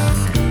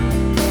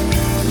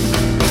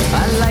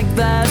 I like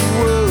that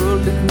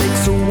world, it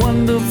makes a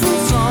wonderful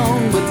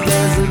song, but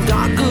there's a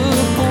darker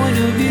point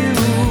of view.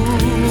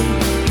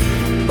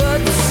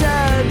 But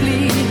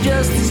sadly,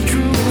 just as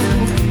true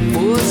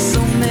for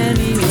so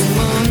many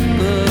among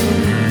us.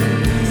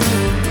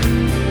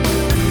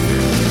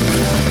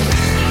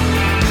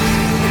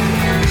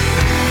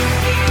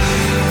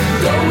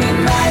 Though we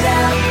might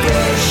have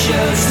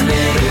precious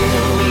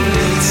little,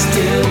 it's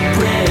still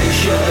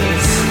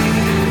precious.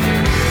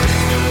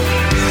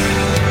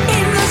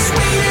 In the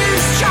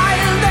sweetest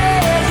child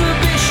there's a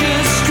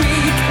vicious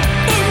streak.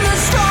 In the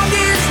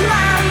strongest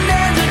man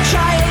there's a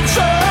child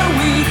so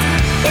weak.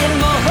 In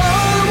the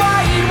whole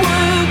wide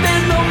world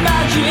there's no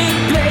magic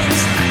place.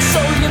 So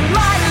you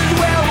might as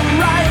well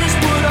rise,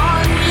 put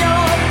on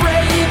your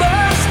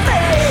bravest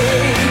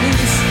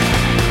face.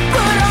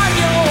 Put on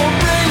your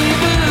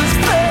bravest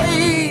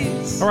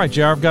face. All right,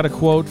 Jared, I've got a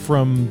quote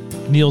from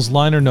Neil's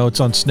liner notes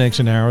on Snakes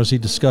and Arrows. He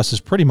discusses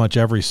pretty much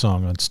every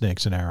song on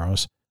Snakes and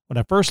Arrows. When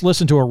I first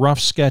listened to a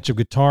rough sketch of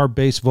guitar,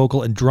 bass,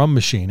 vocal, and drum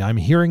machine, I'm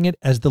hearing it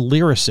as the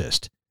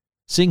lyricist,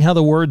 seeing how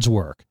the words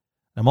work.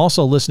 I'm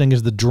also listening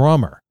as the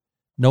drummer,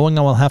 knowing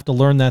I will have to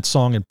learn that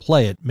song and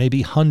play it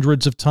maybe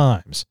hundreds of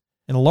times.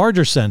 In a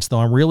larger sense, though,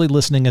 I'm really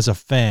listening as a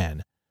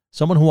fan,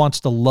 someone who wants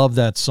to love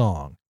that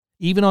song.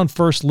 Even on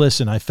first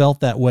listen, I felt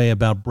that way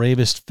about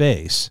Bravest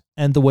Face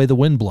and The Way the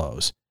Wind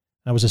Blows.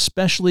 I was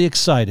especially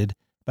excited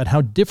about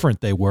how different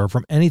they were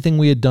from anything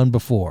we had done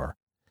before.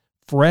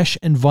 Fresh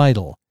and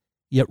vital,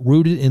 yet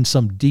rooted in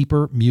some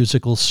deeper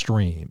musical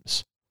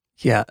streams.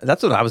 Yeah,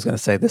 that's what I was going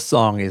to say. This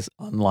song is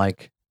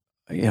unlike,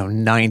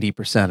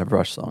 90% of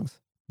Rush songs.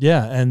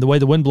 Yeah, and The Way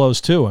the Wind Blows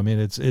too. I mean,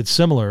 it's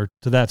similar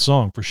to that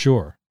song for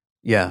sure.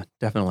 Yeah,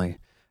 definitely.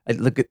 I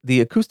look at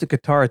the acoustic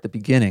guitar at the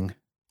beginning.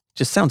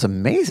 Just sounds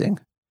amazing.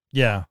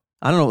 Yeah.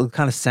 I don't know what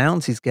kind of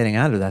sounds he's getting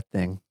out of that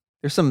thing.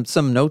 There's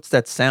some notes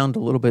that sound a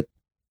little bit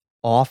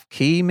off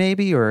key,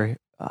 maybe, or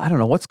I don't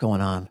know what's going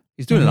on.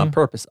 He's doing it on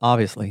purpose,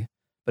 obviously,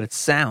 but it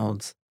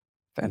sounds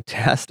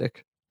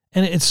fantastic.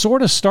 And it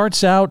sort of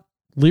starts out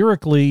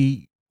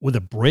lyrically with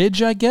a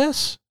bridge, I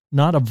guess,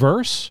 not a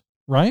verse,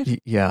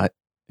 right? Yeah.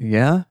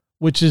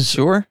 Which is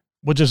Sure.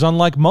 Which is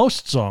unlike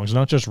most songs,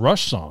 not just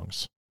Rush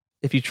songs.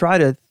 If you try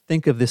to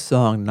think of this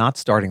song not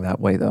starting that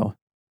way, though,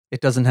 it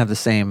doesn't have the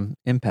same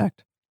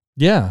impact.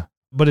 Yeah,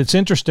 but it's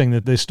interesting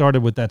that they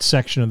started with that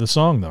section of the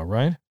song, though,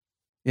 right?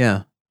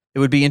 Yeah. It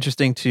would be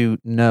interesting to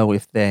know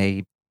if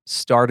they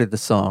started the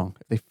song,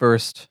 if they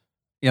first,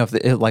 if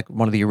like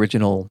one of the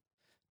original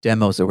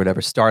demos or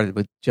whatever started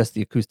with just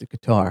the acoustic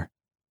guitar.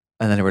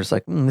 And then they were just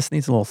like, this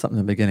needs a little something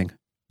in the beginning,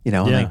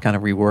 and they kind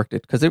of reworked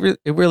it. Because it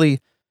really,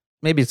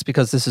 maybe it's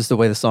because this is the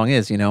way the song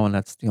is, and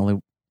that's the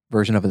only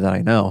version of it that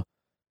I know.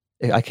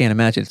 I can't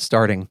imagine it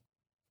starting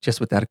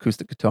just with that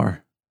acoustic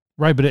guitar.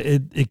 Right, but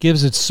it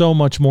gives it so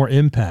much more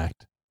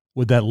impact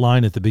with that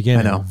line at the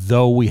beginning. I know.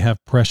 Though we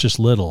have precious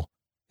little,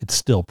 it's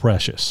still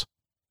precious.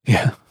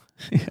 Yeah,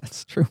 yeah,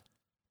 it's true.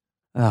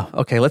 Oh,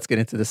 okay, let's get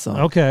into this song.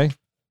 Okay.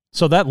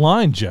 So that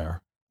line,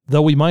 Jer,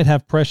 though we might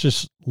have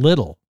precious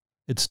little,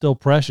 it's still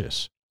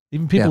precious.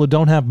 Even people who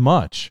don't have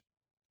much,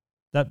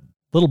 that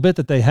little bit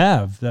that they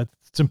have,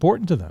 that's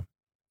important to them.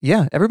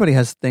 Yeah, everybody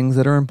has things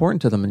that are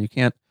important to them, and you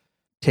can't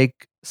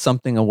take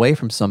something away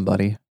from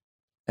somebody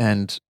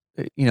and,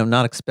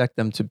 not expect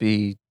them to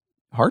be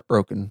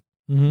heartbroken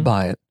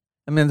by it.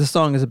 I mean, the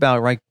song is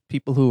about, right,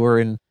 people who are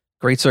in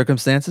great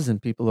circumstances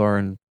and people who are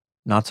in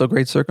not so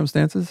great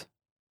circumstances.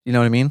 You know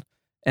what I mean?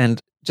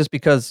 And just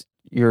because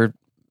you're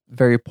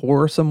very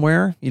poor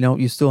somewhere,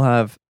 you still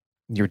have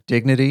your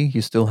dignity,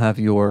 you still have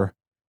your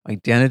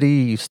identity,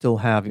 you still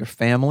have your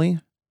family.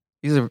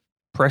 These are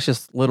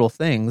precious little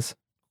things,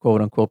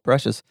 quote unquote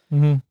precious,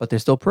 but they're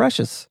still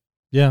precious.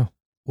 Yeah.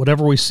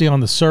 Whatever we see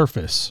on the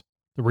surface,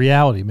 the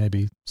reality may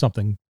be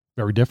something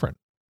very different.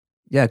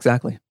 Yeah,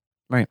 exactly.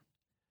 Right.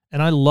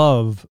 And I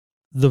love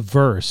the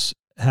verse,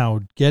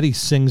 how Geddy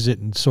sings it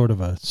in sort of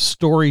a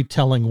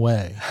storytelling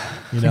way,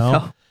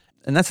 Yeah.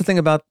 And that's the thing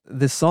about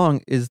this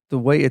song is the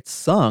way it's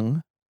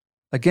sung,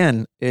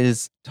 again,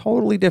 is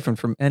totally different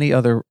from any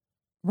other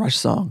Rush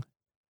song.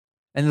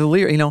 And the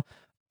lyric,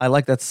 I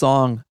like that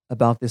song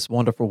about this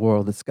wonderful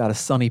world. It's got a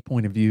sunny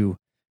point of view.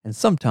 And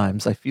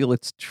sometimes I feel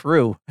it's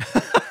true.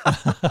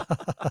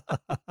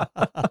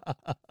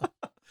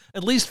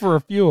 At least for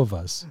a few of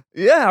us.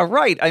 Yeah,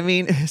 right. I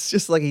mean, it's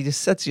just like he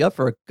just sets you up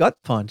for a gut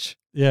punch.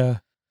 Yeah.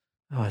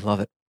 Oh, I love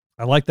it.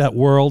 I like that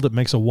world. It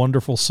makes a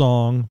wonderful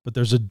song, but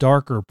there's a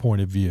darker point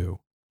of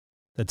view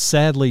that's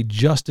sadly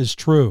just as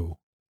true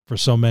for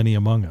so many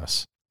among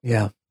us.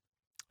 Yeah.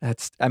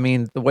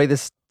 The way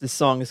this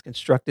song is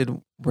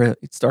constructed, where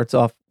it starts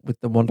off with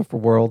the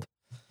wonderful world.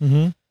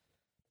 Mm-hmm.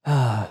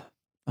 I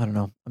don't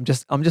know. I'm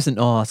just in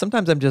awe.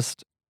 Sometimes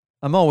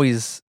I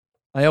always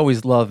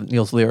love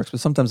Neil's lyrics, but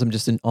sometimes I'm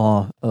just in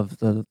awe of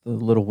the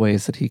little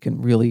ways that he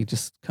can really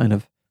just kind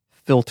of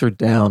filter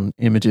down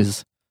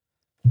images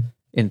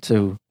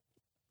into,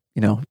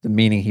 the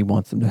meaning he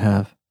wants them to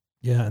have.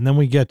 Yeah, and then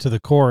we get to the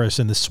chorus,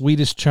 in the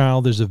sweetest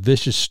child there's a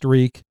vicious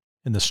streak,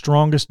 in the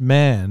strongest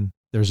man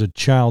there's a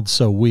child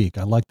so weak.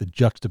 I like the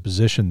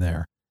juxtaposition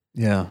there.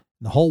 Yeah. In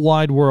the whole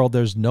wide world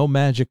there's no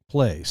magic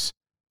place,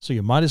 so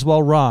you might as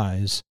well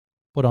rise,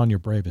 put on your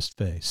bravest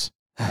face.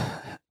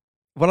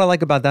 What I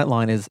like about that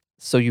line is,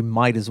 so you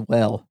might as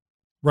well.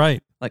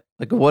 Right. Like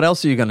what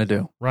else are you going to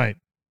do? Right.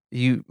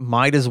 You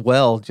might as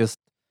well just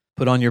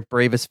put on your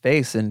bravest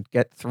face and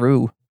get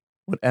through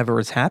whatever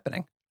is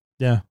happening.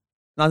 Yeah.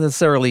 Not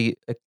necessarily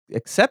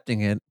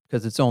accepting it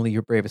because it's only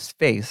your bravest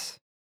face.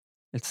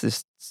 It's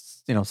just,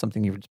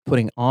 something you're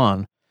putting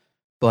on.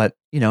 But,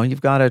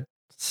 you've got to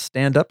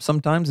stand up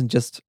sometimes and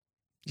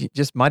you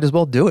just might as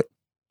well do it.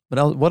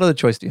 What other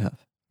choice do you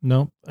have?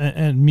 No.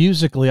 And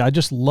musically, I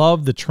just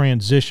love the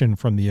transition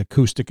from the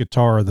acoustic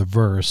guitar of the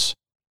verse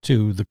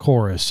to the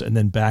chorus and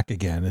then back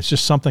again. It's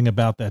just something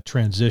about that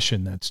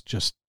transition that's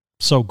just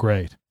so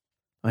great.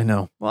 I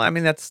know. Well, I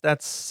mean,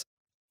 that's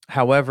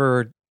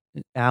however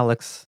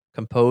Alex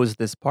composed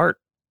this part,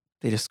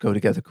 they just go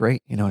together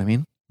great. You know what I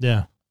mean?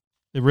 Yeah,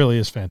 it really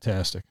is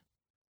fantastic.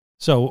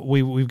 So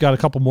we've got a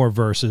couple more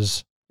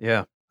verses.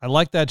 Yeah. I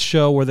like that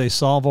show where they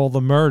solve all the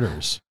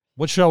murders.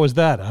 What show is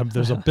that?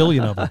 There's a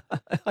billion of them.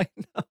 I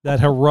know. That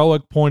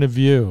heroic point of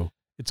view.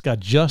 It's got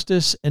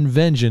justice and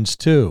vengeance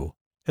too.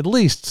 At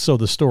least so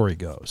the story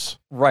goes.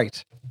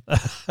 Right.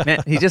 Man,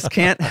 he just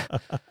can't.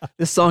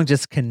 This song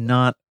just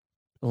cannot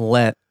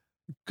let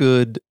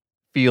good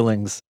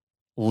feelings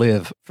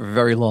live for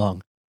very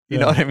long. You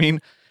know what I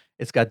mean?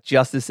 It's got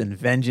justice and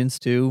vengeance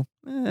too.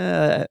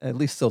 At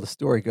least so the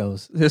story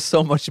goes. There's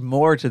so much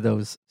more to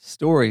those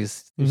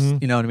stories. You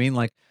know what I mean?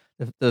 Like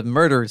the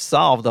murder is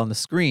solved on the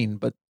screen,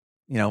 but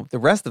the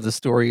rest of the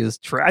story is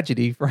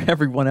tragedy for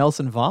everyone else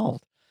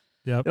involved.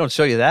 Yep. They don't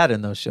show you that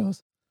in those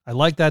shows. I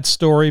like that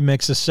story,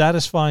 makes a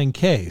satisfying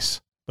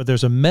case, but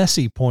there's a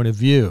messy point of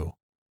view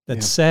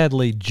that's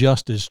sadly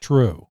just as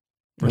true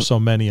for so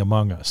many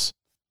among us.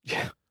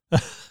 Yeah.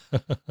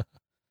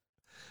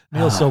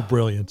 Neil's so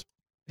brilliant.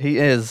 He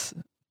is.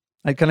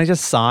 Can I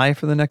just sigh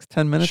for the next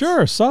 10 minutes?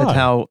 Sure, sigh. At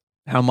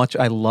how much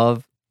I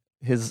love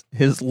his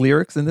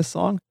lyrics in this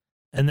song.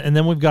 And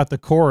then we've got the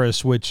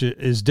chorus, which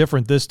is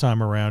different this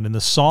time around. In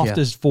the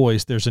softest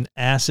voice, there's an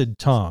acid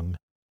tongue.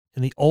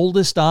 In the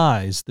oldest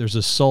eyes, there's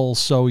a soul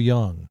so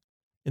young.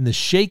 In the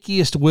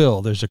shakiest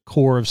will, there's a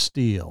core of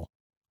steel.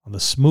 On the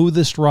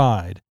smoothest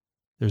ride,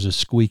 there's a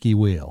squeaky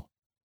wheel.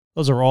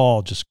 Those are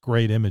all just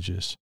great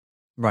images.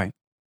 Right.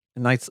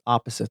 Nice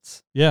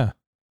opposites. Yeah.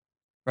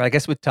 Right. I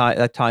guess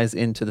that ties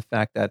into the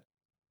fact that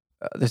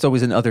there's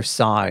always an other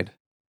side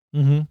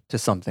to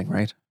something,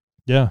 right?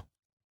 Yeah.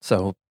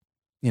 So,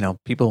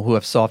 people who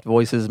have soft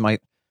voices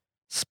might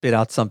spit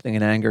out something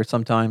in anger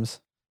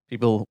sometimes.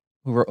 People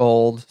who are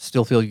old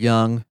still feel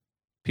young.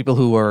 People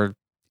who are,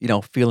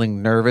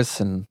 feeling nervous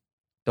and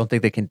don't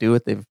think they can do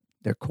it.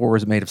 Their core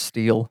is made of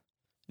steel.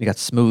 You got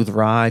smooth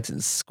rides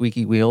and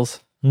squeaky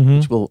wheels,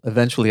 which will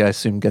eventually, I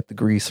assume, get the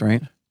grease,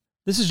 right?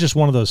 This is just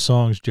one of those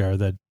songs, Jared,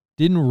 that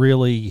didn't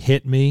really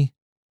hit me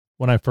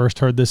when I first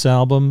heard this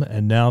album.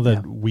 And now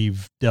that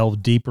we've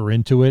delved deeper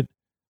into it,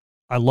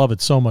 I love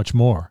it so much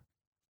more.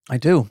 I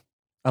do.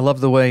 I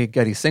love the way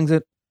Geddy sings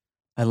it.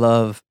 I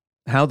love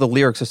how the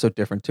lyrics are so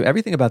different too.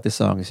 Everything about this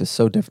song is just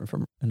so different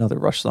from another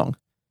Rush song.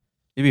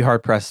 You'd be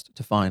hard pressed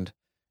to find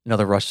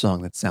another Rush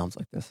song that sounds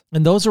like this.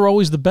 And those are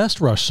always the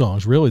best Rush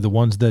songs, really, the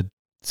ones that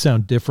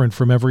sound different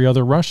from every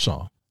other Rush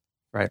song.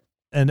 Right.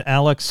 And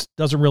Alex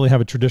doesn't really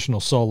have a traditional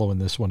solo in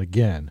this one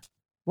again.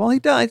 Well, he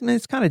does. I mean,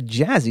 it's kind of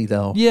jazzy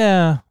though.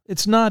 Yeah,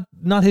 it's not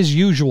his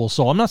usual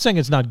solo. I'm not saying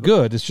it's not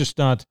good. It's just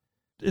not,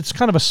 it's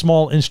kind of a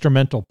small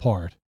instrumental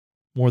part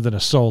more than a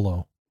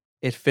solo.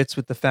 It fits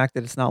with the fact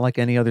that it's not like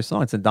any other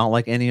song. It's not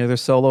like any other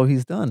solo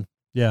he's done.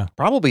 Yeah.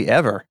 Probably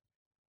ever.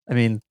 I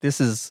mean,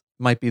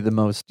 might be the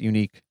most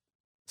unique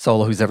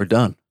solo he's ever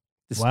done.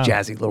 This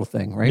jazzy little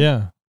thing, right?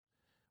 Yeah.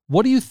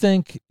 What do you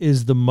think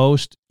is the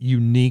most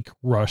unique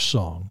Rush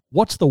song?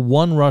 What's the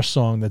one Rush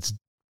song that's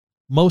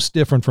most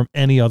different from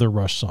any other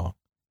Rush song?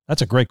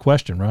 That's a great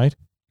question, right?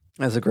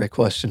 That's a great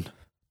question.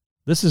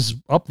 This is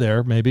up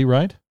there, maybe,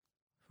 right?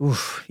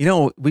 Oof.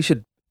 We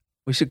should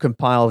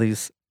compile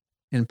these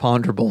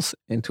imponderables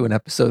into an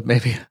episode,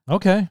 maybe.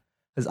 Okay.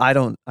 Because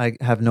I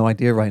have no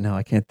idea right now.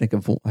 I can't think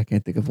of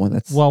one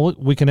that's. Well,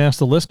 we can ask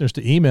the listeners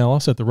to email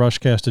us at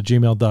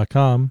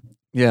therushcast@gmail.com.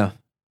 Yeah.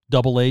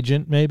 Double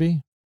Agent,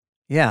 maybe.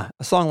 Yeah,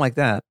 a song like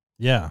that.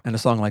 Yeah. And a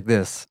song like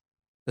this.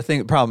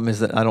 The problem is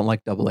that I don't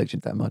like Double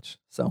Agent that much,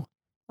 so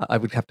I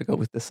would have to go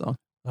with this song.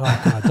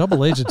 Oh God,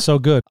 Double Agent's so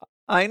good.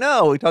 I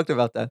know. We talked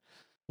about that.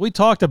 We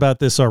talked about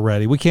this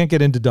already. We can't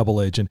get into Double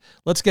Agent.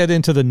 Let's get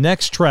into the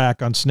next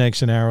track on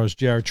Snakes and Arrows,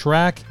 Jared.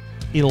 Track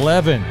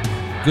 11.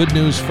 Good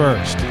News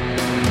First.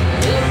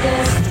 The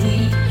best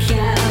we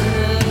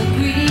can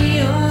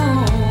agree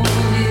on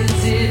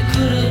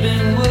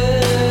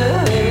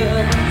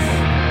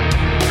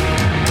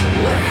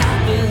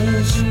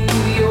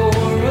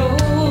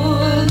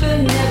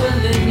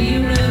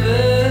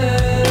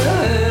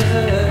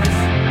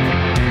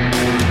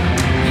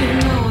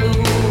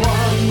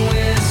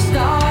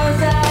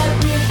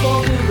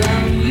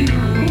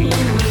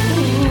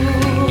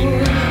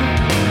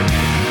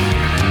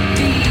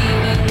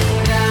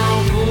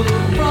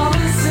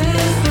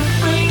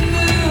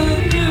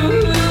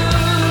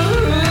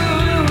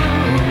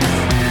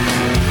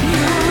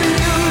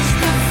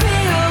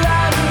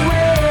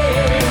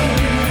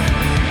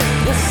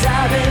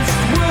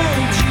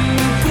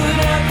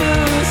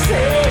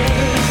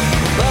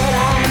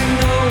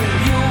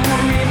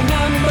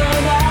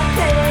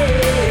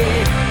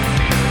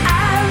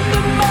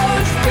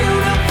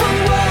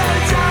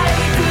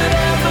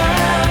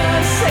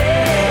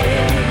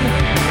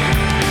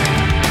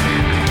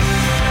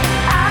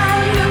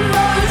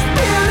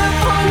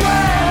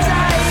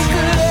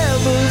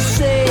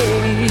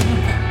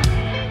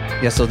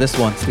so this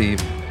one,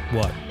 Steve,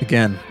 What?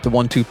 again, the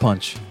 1-2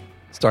 punch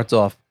starts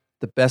off.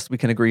 The best we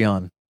can agree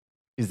on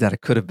is that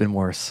it could have been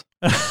worse.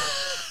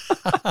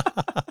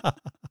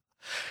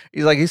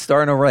 He's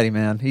starting already,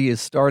 man. He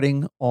is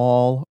starting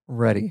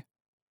already.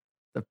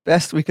 The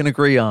best we can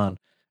agree on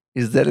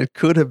is that it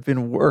could have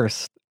been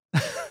worse.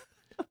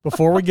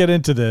 Before we get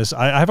into this,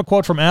 I have a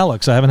quote from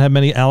Alex. I haven't had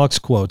many Alex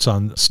quotes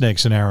on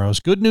Snakes and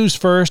Arrows. Good News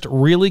First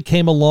really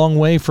came a long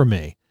way for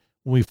me.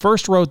 When we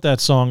first wrote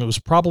that song, it was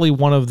probably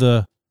one of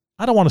the,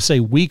 I don't want to say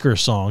weaker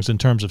songs in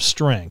terms of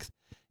strength.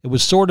 It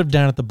was sort of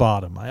down at the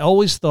bottom. I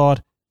always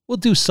thought, we'll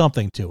do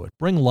something to it,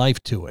 bring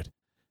life to it,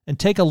 and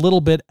take a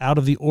little bit out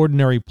of the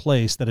ordinary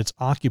place that it's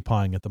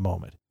occupying at the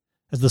moment.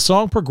 As the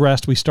song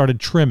progressed, we started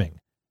trimming.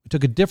 We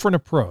took a different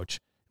approach.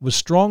 It was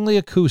strongly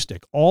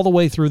acoustic all the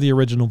way through the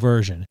original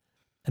version,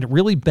 and it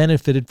really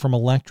benefited from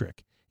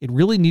electric. It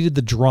really needed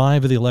the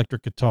drive of the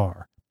electric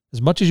guitar.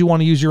 As much as you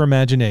want to use your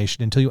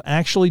imagination, until you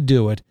actually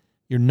do it,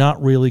 you're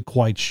not really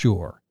quite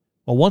sure.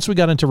 Well, once we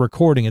got into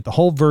recording it, the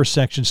whole verse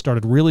section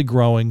started really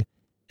growing,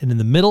 and in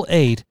the middle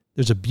 8,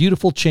 there's a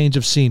beautiful change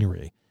of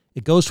scenery.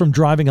 It goes from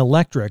driving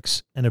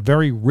electrics and a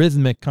very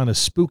rhythmic kind of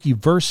spooky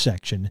verse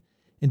section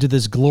into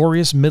this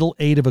glorious middle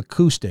 8 of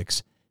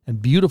acoustics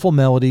and beautiful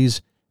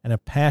melodies and a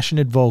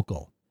passionate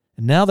vocal.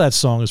 And now that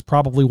song is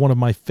probably one of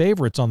my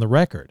favorites on the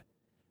record.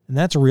 And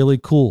that's really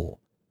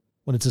cool.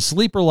 When it's a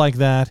sleeper like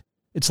that,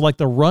 it's like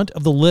the runt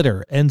of the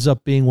litter ends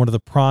up being one of the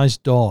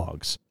prized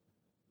dogs.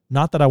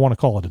 Not that I want to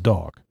call it a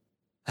dog.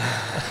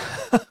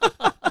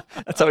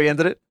 That's how he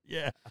ended it?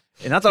 Yeah.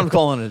 And that's what I'm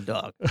calling it, a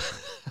dog.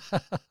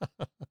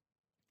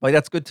 Like,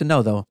 that's good to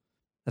know, though,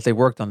 that they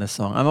worked on this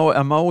song.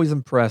 I'm always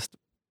impressed.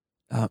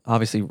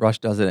 Obviously, Rush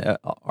does it.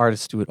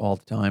 Artists do it all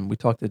the time. We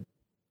talked to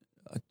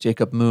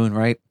Jacob Moon,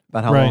 right?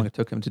 About how long it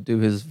took him to do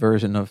his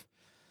version of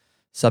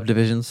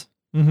Subdivisions.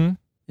 Mm-hmm.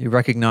 You're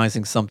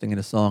recognizing something in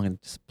a song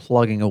and just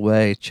plugging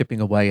away,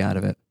 chipping away out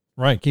of it.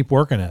 Right. Keep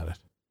working at it.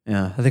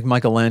 Yeah. I think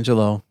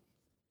Michelangelo,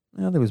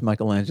 there was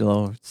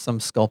Michelangelo, some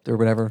sculptor,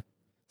 whatever.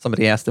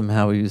 Somebody asked him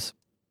how he was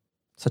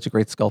such a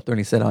great sculptor, and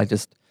he said, I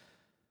just,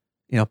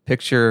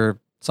 picture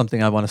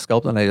something I want to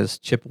sculpt, and I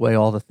just chip away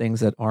all the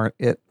things that aren't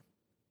it.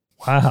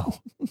 Wow.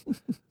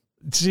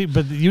 See,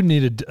 but you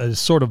needed a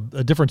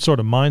different sort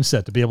of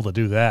mindset to be able to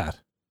do that.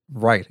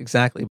 Right,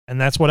 exactly.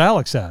 And that's what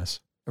Alex has.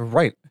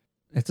 Right.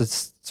 It's a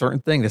certain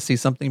thing to see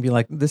something and be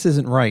like, this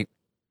isn't right.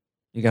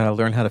 You got to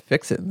learn how to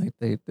fix it. And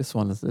this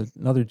one is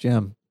another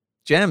gem.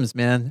 Gems,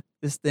 man.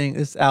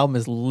 This album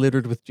is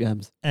littered with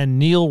gems. And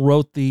Neil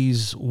wrote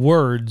these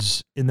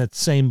words in that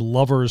same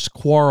lover's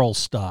quarrel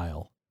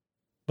style,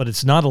 but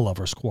it's not a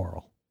lover's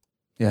quarrel.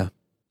 Yeah.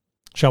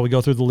 Shall we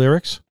go through the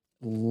lyrics?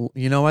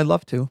 I'd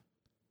love to.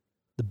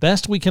 The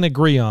best we can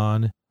agree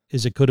on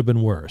is it could have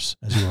been worse,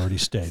 as you already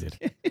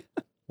stated.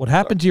 What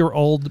happened to your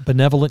old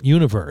benevolent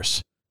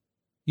universe?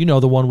 You know,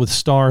 the one with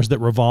stars that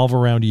revolve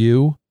around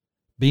you,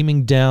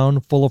 beaming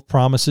down full of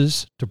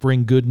promises to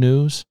bring good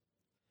news.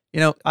 I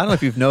don't know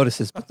if you've noticed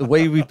this, but the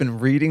way we've been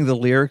reading the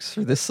lyrics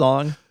for this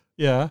song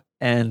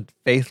and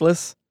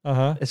Faithless,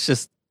 it's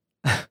just,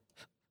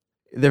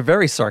 they're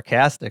very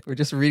sarcastic. We're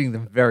just reading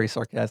them very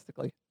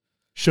sarcastically.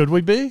 Should we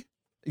be?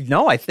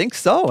 No, I think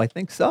so.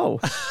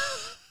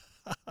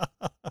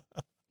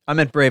 I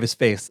meant Brave as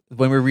Face.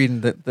 When we're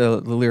reading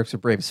the lyrics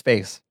of Brave as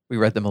Face, we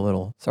read them a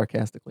little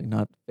sarcastically,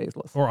 not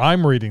Faithless. Or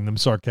I'm reading them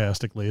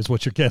sarcastically is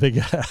what you're getting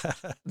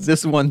at.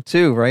 This one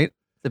too, right?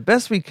 The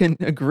best we can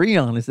agree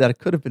on is that it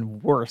could have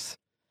been worse.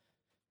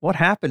 What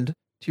happened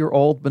to your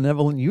old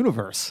benevolent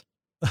universe?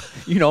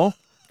 The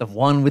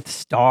one with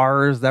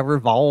stars that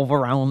revolve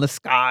around the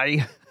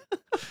sky.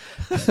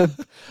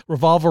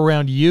 Revolve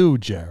around you,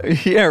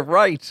 Jared. Yeah,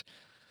 right.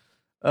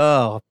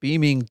 Oh,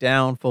 beaming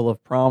down full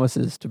of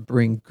promises to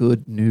bring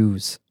good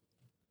news.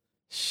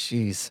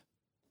 Jeez.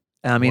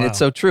 I mean, It's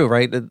so true,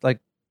 right?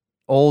 Like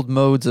old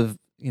modes of,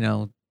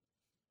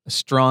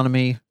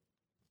 astronomy,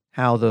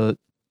 how the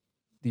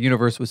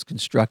universe was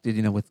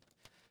constructed, with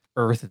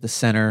Earth at the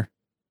center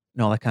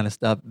and all that kind of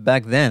stuff.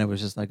 Back then, it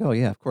was just like, oh,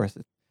 yeah, of course.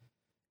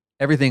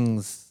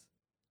 Everything's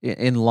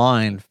in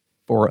line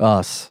for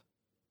us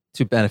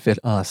to benefit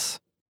us.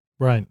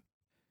 Right.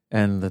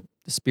 And the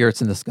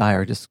spirits in the sky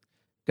are just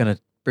going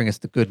to bring us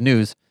the good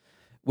news,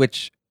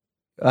 which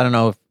I don't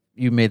know if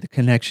you made the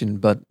connection,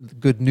 but the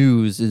good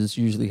news is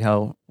usually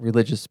how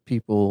religious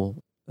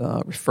people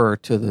refer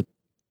to the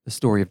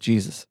story of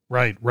Jesus.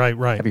 Right.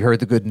 Have you heard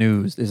the good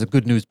news? There's a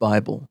good news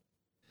Bible.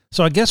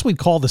 So I guess we'd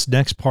call this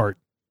next part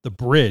the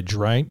bridge,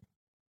 right?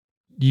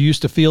 You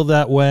used to feel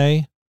that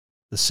way,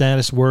 the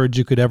saddest words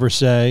you could ever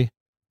say,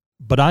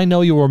 but I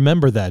know you'll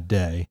remember that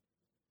day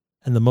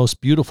and the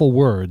most beautiful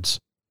words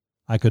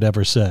I could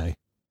ever say.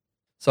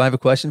 So I have a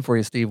question for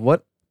you, Steve.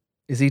 What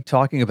is he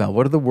talking about?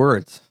 What are the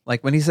words?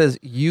 Like when he says,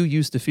 you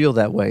used to feel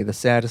that way, the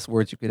saddest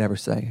words you could ever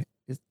say.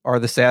 Are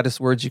the saddest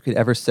words you could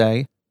ever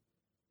say,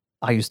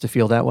 I used to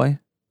feel that way?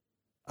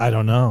 I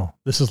don't know.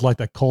 This is like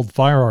that cold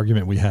fire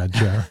argument we had,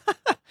 Jer.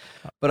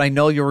 But I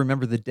know you'll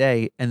remember the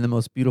day and the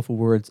most beautiful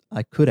words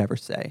I could ever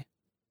say.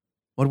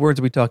 What words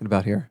are we talking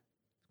about here?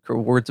 or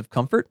words of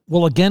comfort.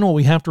 Well, again, what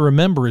we have to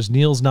remember is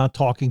Neil's not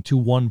talking to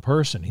one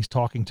person. He's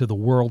talking to the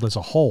world as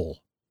a whole.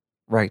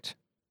 Right.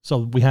 So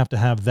we have to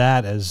have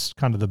that as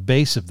kind of the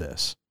base of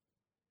this.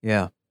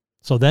 Yeah.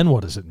 So then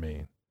what does it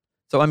mean?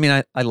 So, I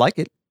mean, I like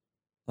it.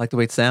 I like the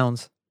way it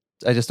sounds.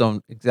 I just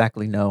don't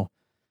exactly know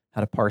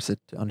how to parse it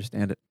to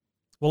understand it.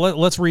 Well,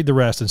 let's read the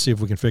rest and see if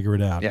we can figure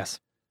it out. Yes.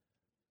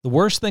 The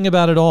worst thing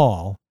about it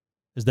all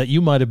is that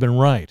you might have been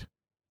right.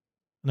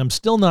 And I'm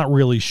still not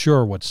really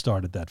sure what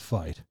started that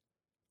fight.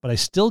 But I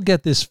still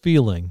get this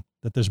feeling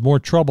that there's more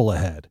trouble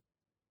ahead.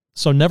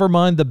 So never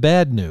mind the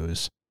bad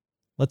news.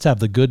 Let's have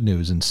the good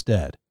news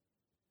instead.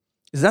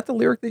 Is that the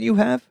lyric that you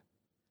have?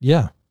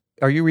 Yeah.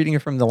 Are you reading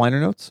it from the liner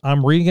notes?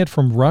 I'm reading it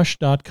from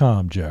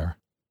Rush.com, Jar.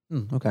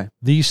 Okay.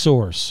 The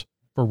source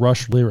for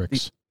Rush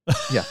lyrics.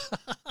 Yeah.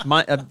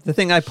 The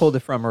thing I pulled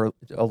it from are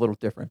a little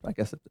different. I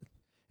guess it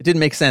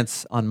didn't make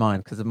sense on mine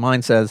because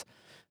mine says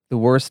the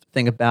worst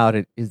thing about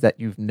it is that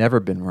you've never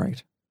been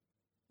right.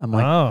 I'm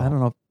like, I don't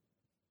know.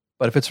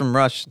 But if it's from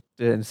Rush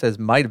and it says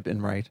might have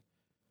been right,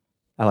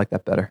 I like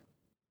that better.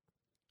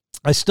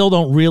 I still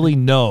don't really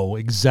know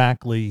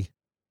exactly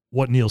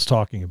what Neil's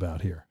talking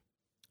about here.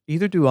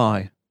 Either do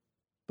I.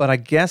 But I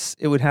guess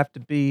it would have to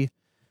be,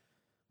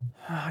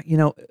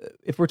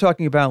 if we're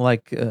talking about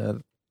like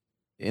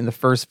in the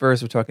first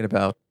verse, we're talking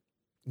about,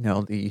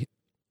 the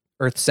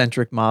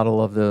Earth-centric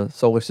model of the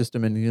solar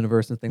system and the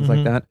universe and things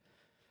like that.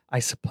 I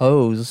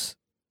suppose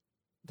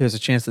there's a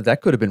chance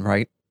that could have been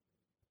right.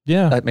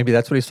 Yeah. Maybe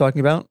that's what he's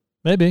talking about.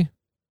 Maybe.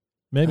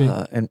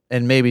 And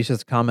maybe it's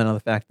just a comment on the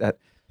fact that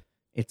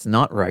it's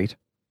not right.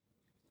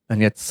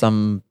 And yet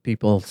some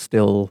people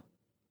still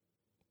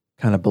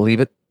kind of believe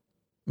it.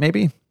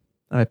 Maybe.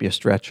 That might be a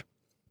stretch.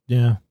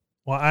 Yeah.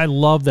 Well, I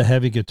love the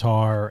heavy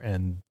guitar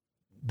and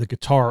the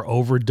guitar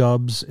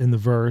overdubs in the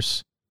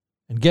verse.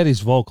 And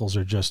Geddy's vocals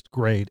are just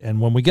great. And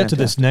when we get to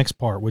this next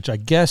part, which I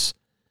guess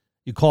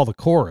you call the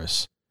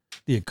chorus,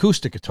 the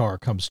acoustic guitar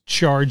comes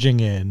charging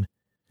in.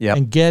 Yeah.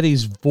 And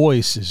Geddy's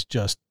voice is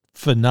just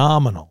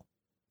phenomenal.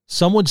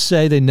 Some would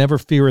say they never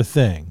fear a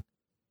thing.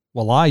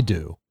 Well, I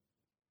do.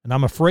 And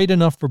I'm afraid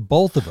enough for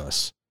both of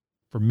us,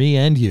 for me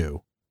and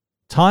you.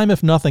 Time,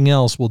 if nothing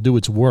else, will do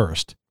its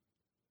worst.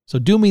 So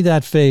do me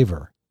that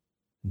favor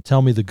and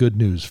tell me the good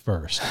news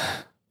first.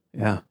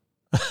 Yeah.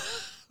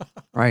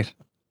 Right.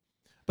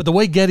 But the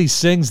way Geddy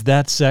sings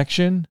that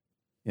section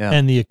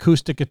and the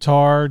acoustic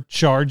guitar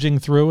charging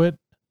through it,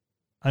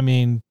 I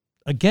mean,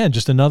 again,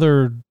 just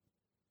another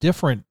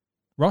different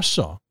Rush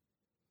song.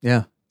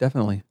 Yeah,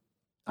 definitely.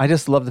 I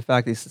just love the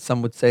fact that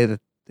some would say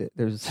that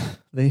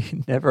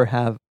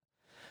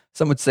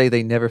some would say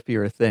they never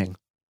fear a thing.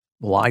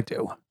 Well, I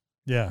do.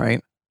 Yeah.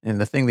 Right.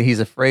 And the thing that he's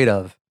afraid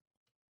of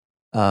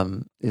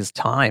is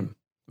time,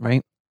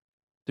 right?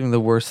 Doing the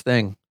worst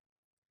thing.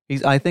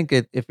 I think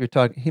if you're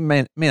talking, he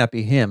may not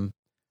be him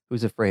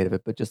who's afraid of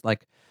it, but just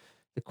like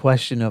the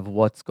question of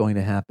what's going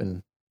to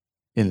happen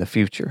in the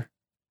future.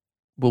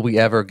 Will we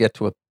ever get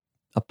to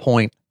a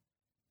point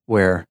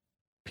where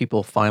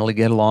people finally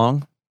get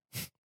along?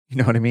 You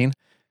know what I mean?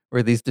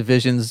 Where these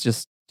divisions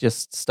just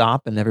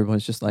stop and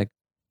everyone's just like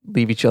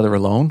leave each other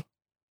alone.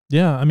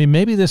 Yeah, I mean,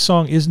 maybe this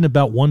song isn't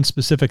about one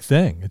specific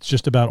thing. It's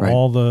just about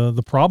all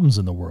the problems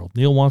in the world.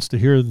 Neil wants to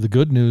hear the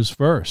good news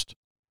first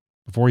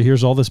before he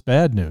hears all this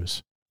bad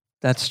news.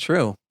 That's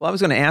true. Well, I was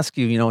going to ask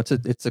you.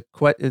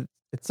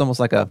 It's almost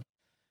like a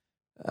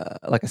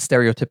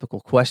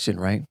stereotypical question,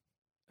 right?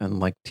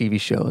 And like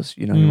TV shows,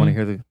 you want to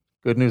hear the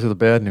good news or the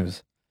bad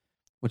news.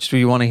 Which do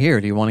you want to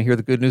hear? Do you want to hear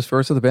the good news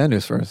first or the bad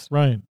news first?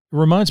 Right. It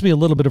reminds me a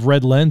little bit of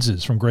Red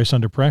Lenses from Grace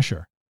Under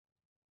Pressure.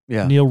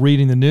 Yeah. Neil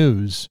reading the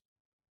news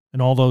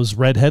and all those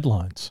red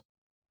headlines.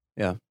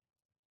 Yeah.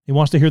 He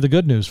wants to hear the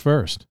good news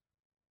first.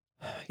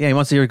 Yeah, he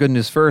wants to hear good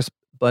news first,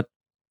 but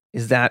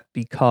is that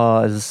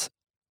because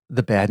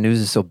the bad news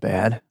is so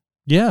bad?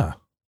 Yeah.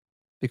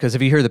 Because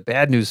if you hear the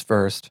bad news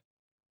first,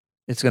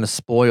 it's going to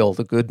spoil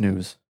the good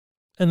news.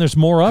 And there's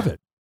more of it.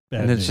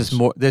 And there's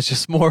more.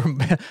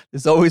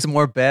 There's always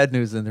more bad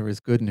news than there is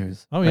good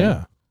news. Oh, right?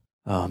 Yeah.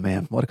 Oh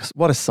man,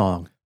 what a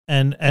song.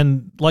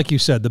 And like you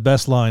said, the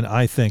best line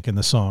I think in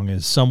the song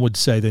is, "Some would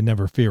say they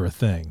never fear a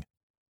thing.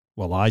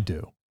 Well, I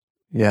do."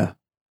 Yeah.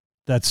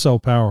 That's so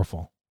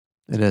powerful.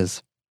 It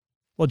is.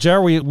 Well,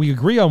 Jerry, we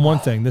agree on one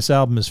thing. This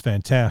album is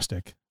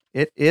fantastic.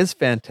 It is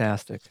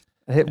fantastic.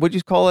 Would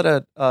you call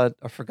it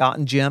a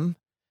forgotten gem?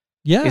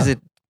 Yeah. Is it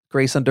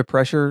Grace Under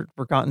Pressure,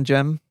 forgotten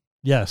gem?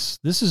 Yes,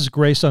 this is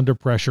Grace Under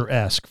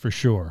Pressure-esque for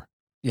sure.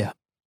 Yeah.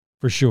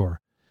 For sure.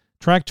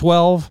 Track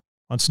 12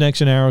 on Snakes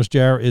and Arrows,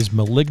 Jar, is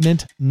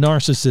Malignant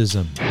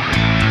Narcissism.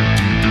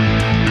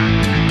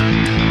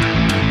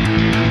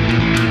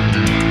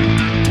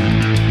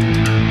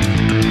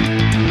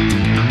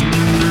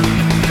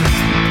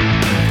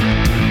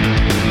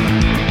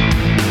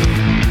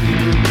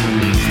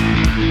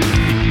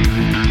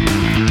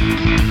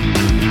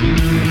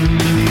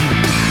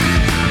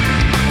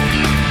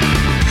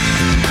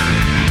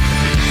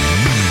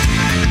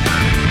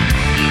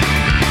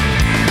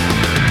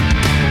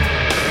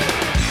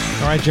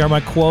 right, Jerry, my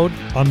quote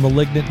on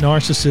Malignant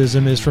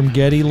Narcissism is from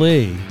Geddy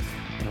Lee.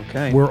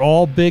 Okay. We're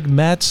all big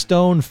Matt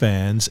Stone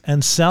fans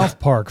and South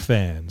Park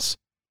fans.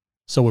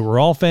 So we were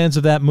all fans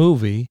of that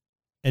movie,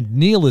 and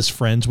Neil is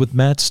friends with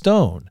Matt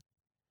Stone.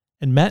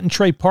 And Matt and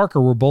Trey Parker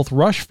were both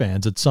Rush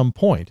fans at some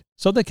point,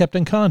 so they kept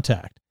in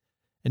contact.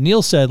 And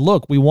Neil said,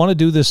 look, we want to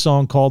do this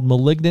song called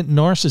Malignant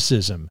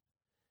Narcissism.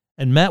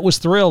 And Matt was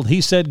thrilled.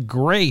 He said,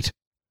 great.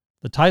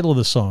 The title of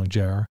the song,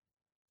 Jar,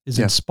 is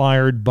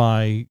inspired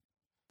by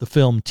the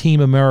film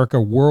Team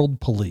America World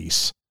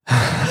Police.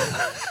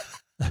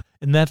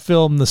 In that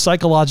film, the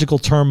psychological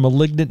term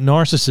malignant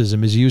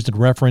narcissism is used in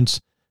reference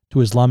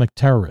to Islamic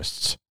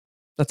terrorists.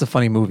 That's a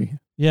funny movie.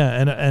 Yeah,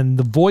 and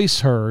the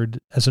voice heard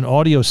as an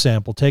audio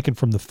sample taken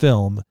from the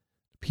film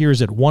appears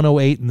at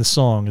 108 in the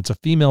song. It's a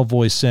female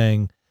voice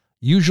saying,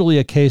 usually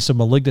a case of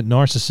malignant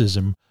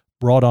narcissism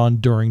brought on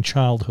during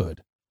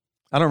childhood.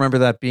 I don't remember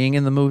that being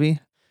in the movie.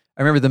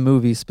 I remember the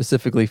movie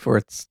specifically for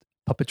its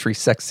puppetry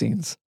sex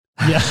scenes.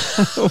 Yeah.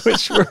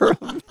 Which were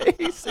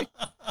amazing.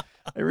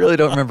 I really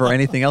don't remember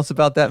anything else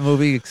about that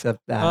movie except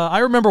that. I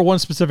remember one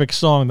specific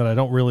song that I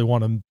don't really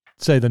want to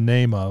say the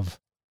name of.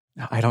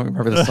 I don't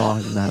remember the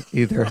song in that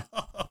either.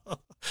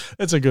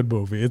 It's a good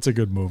movie. It's a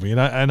good movie.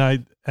 And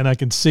I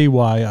can see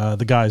why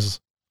the guys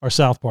are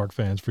South Park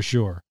fans for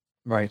sure.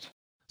 Right.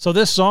 So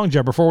this song,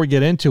 Jeff, before we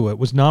get into it,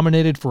 was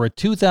nominated for a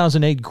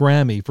 2008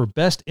 Grammy for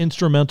Best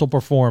Instrumental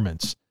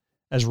Performance,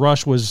 as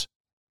Rush was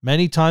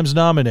many times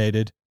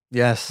nominated,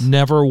 Yes.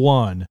 never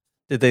won.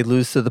 Did they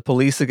lose to the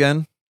Police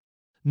again?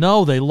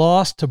 No, they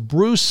lost to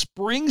Bruce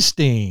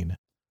Springsteen,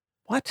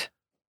 What?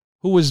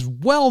 who was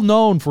well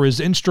known for his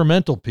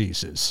instrumental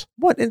pieces.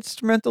 What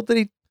instrumental did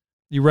he?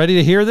 You ready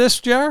to hear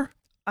this, Jar?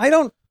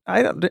 I'm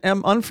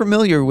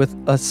unfamiliar with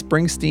a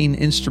Springsteen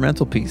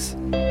instrumental piece.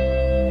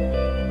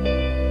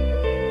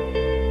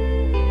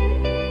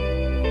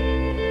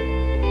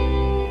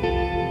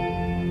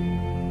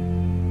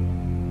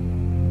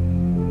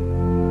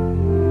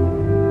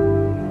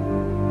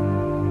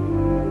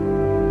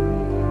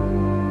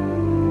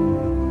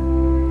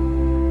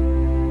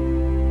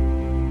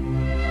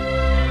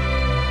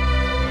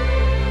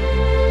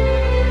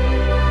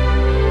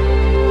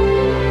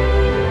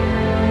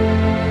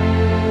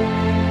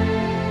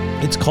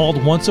 It's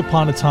called Once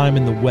Upon a Time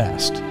in the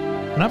West.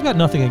 And I've got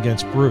nothing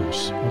against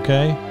Bruce,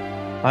 okay?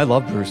 I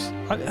love Bruce.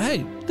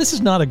 Hey, this is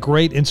not a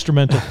great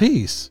instrumental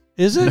piece,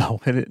 is it?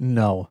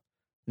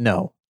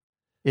 No,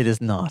 it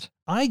is not.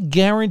 I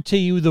guarantee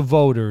you the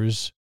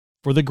voters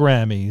for the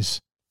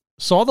Grammys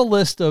saw the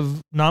list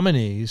of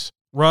nominees,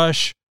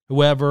 Rush,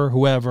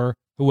 whoever,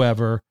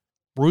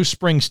 Bruce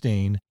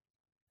Springsteen,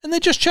 and they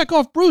just check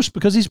off Bruce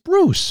because he's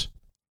Bruce.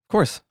 Of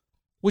course.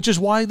 Which is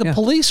why the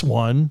Police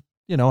won,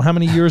 how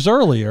many years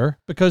earlier,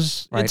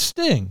 because Right. it's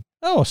Sting.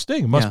 Oh,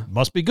 Sting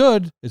must be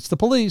good. It's the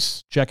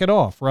Police. Check it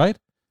off, right?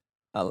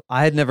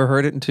 I had never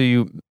heard it until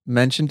you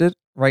mentioned it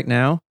right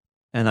now,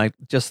 and I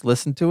just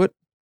listened to it.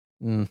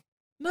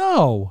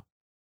 No.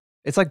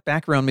 It's like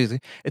background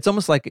music. It's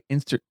almost like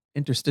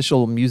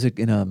interstitial music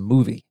in a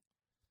movie.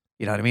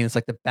 You know what I mean? It's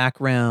like the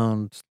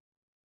background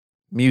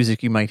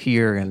music you might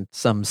hear in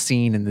some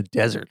scene in the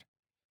desert.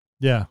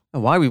 Yeah.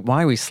 Why are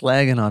we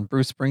slagging on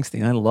Bruce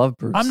Springsteen? I love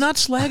Bruce. I'm not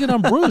slagging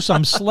on Bruce.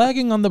 I'm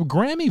slagging on the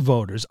Grammy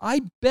voters.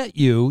 I bet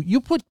you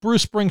put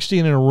Bruce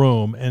Springsteen in a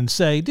room and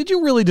say, did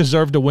you really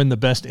deserve to win the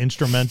best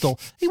instrumental?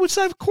 He would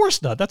say, of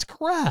course not. That's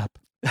crap.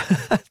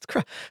 That's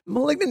crap.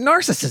 Malignant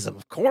narcissism,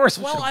 of course.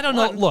 Well, I don't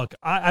know. Look,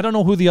 I don't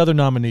know who the other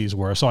nominees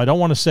were, so I don't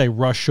want to say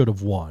Rush should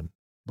have won.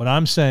 But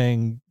I'm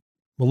saying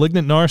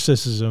Malignant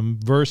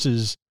Narcissism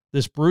versus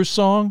this Bruce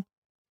song.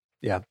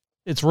 Yeah.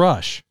 It's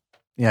Rush.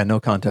 Yeah, no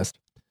contest.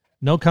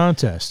 No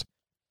contest.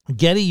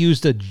 Geddy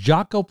used a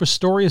Jaco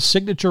Pastorius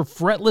signature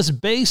fretless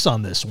bass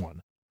on this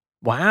one.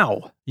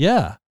 Wow.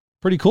 Yeah.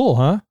 Pretty cool,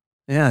 huh?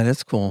 Yeah,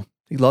 that's cool.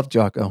 He loved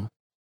Jaco.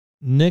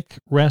 Nick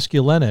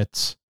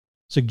Raskulenitz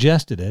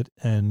suggested it,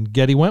 and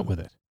Geddy went with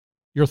it.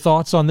 Your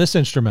thoughts on this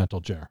instrumental,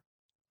 Jer?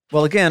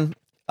 Well, again,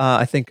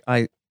 I think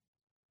I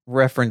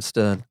referenced,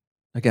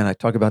 again, I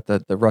talk about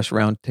the Rush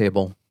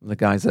Roundtable, the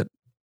guys at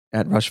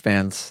Rush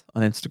Fans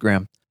on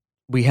Instagram.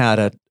 We had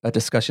a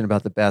discussion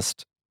about the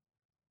best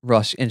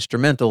Rush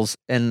instrumentals,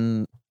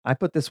 and I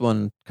put this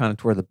one kind of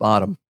toward the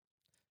bottom.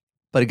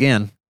 But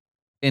again,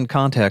 in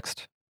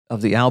context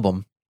of the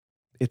album,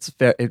 it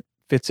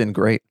fits in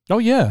great. Oh,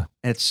 yeah.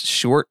 It's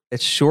short.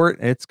 It's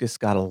just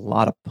got a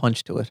lot of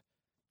punch to it.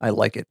 I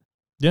like it.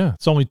 Yeah.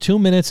 It's only 2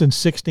 minutes and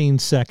 16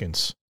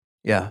 seconds.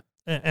 Yeah.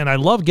 And I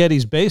love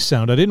Geddy's bass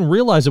sound. I didn't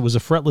realize it was a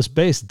fretless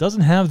bass. It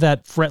doesn't have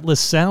that fretless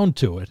sound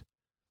to it,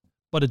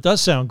 but it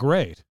does sound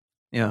great.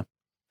 Yeah.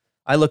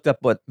 I looked up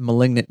what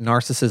malignant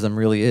narcissism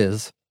really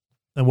is.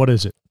 And what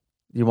is it?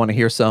 You want to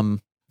hear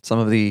some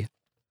of the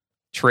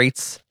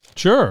traits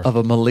Sure. of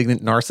a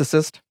malignant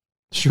narcissist?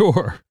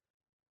 Sure.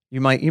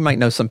 You might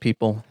know some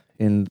people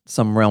in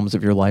some realms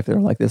of your life that are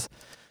like this.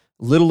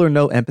 Little or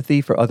no empathy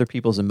for other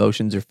people's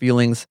emotions or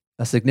feelings,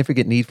 a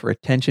significant need for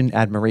attention,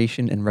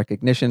 admiration, and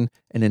recognition,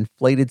 an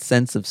inflated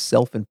sense of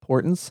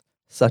self-importance,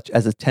 such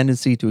as a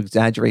tendency to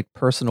exaggerate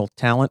personal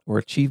talent or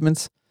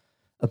achievements,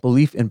 a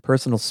belief in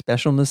personal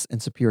specialness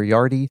and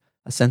superiority,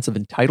 a sense of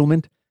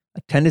entitlement,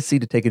 a tendency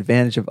to take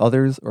advantage of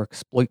others or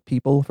exploit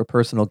people for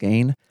personal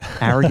gain,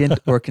 arrogant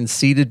or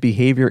conceited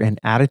behavior and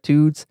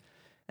attitudes,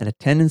 and a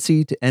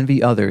tendency to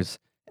envy others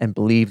and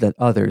believe that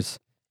others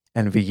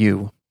envy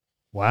you.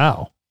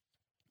 Wow.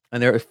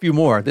 And there are a few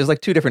more. There's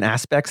like two different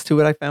aspects to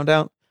it, I found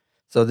out.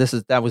 So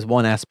that was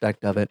one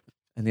aspect of it.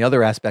 And the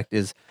other aspect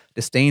is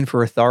disdain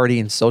for authority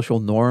and social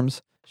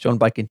norms shown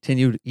by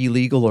continued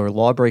illegal or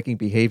law-breaking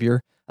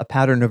behavior, a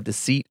pattern of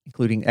deceit,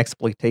 including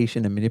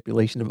exploitation and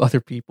manipulation of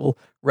other people,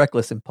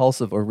 reckless,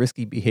 impulsive, or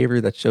risky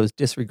behavior that shows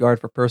disregard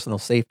for personal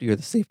safety or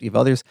the safety of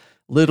others,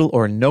 little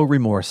or no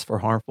remorse for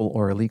harmful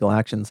or illegal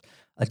actions,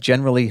 a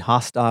generally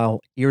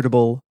hostile,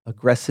 irritable,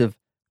 aggressive,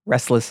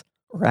 restless,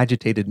 or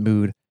agitated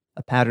mood,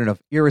 a pattern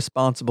of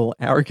irresponsible,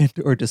 arrogant,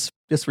 or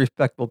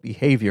disrespectful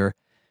behavior,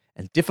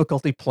 and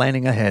difficulty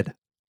planning ahead.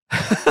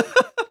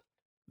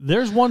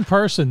 There's one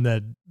person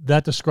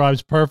that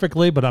describes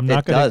perfectly, but I'm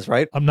not going to.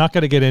 Right? I'm not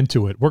going to get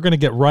into it. We're going to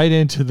get right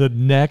into the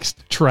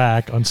next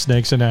track on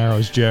Snakes and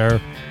Arrows,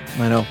 Jer.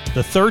 I know.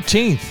 The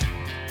 13th,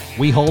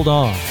 We Hold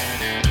On.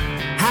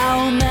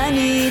 How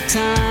many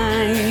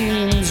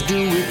times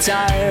do we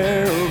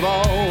tire of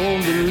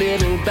all the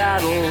little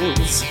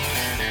battles?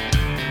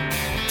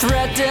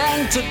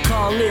 Threaten to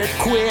call it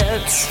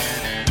quits,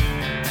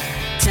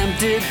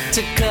 tempted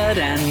to cut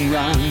and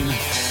run.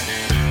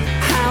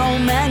 How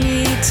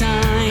many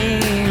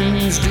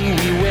times do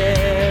we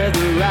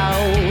weather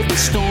out the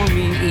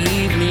stormy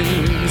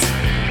evenings,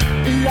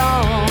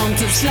 long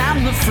to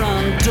slam the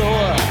front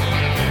door,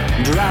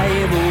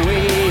 drive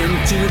away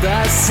into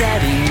the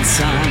setting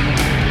sun?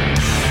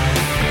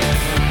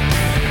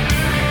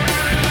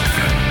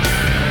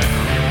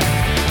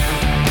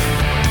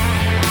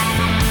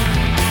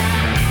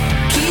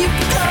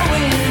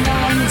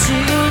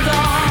 Till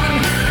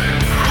dawn.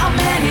 How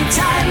many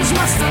times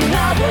must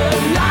another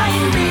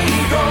line be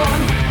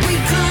drawn? We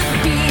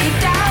could be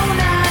down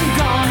and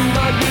gone,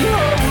 but we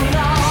hold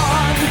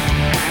on.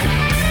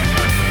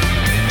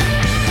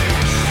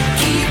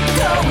 Keep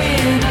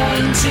going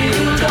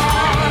until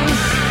dawn.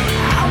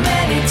 How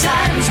many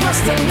times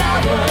must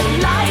another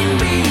line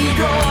be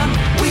drawn?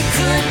 We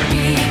could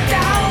be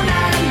down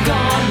and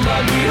gone,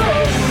 but we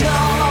hold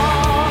on.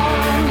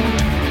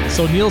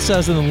 So Neil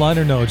says in the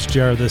liner notes,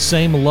 Jared, the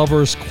same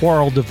lover's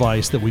quarrel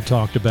device that we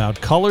talked about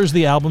colors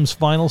the album's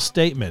final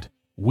statement,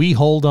 We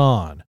Hold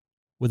On,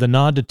 with a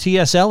nod to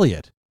T.S.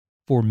 Eliot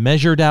for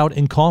Measured Out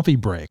in Coffee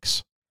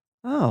Breaks.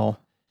 Oh.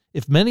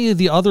 If many of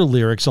the other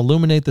lyrics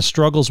illuminate the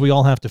struggles we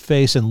all have to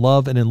face in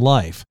love and in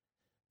life,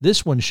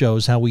 this one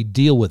shows how we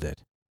deal with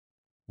it.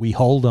 We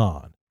hold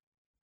on.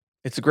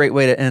 It's a great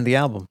way to end the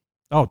album.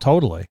 Oh,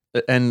 totally.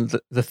 And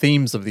the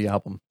themes of the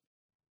album.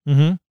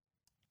 Mm-hmm.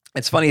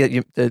 It's funny that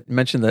you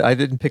mentioned that. I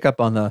didn't pick up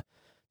on the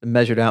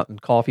Measured Out in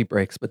Coffee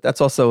Breaks, but that's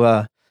also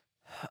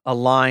a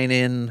line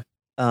in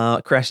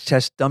Crash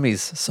Test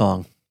Dummies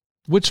song.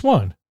 Which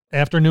one?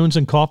 Afternoons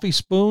and Coffee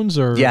Spoons?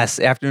 Or Yes,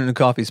 Afternoon and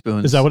Coffee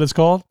Spoons. Is that what it's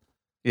called?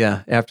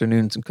 Yeah,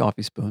 Afternoons and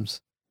Coffee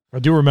Spoons. I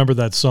do remember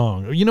that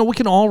song. You know, we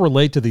can all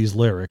relate to these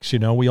lyrics. You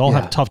know, we all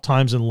have tough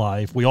times in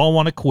life. We all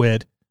want to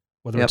quit,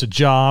 whether it's a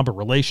job, a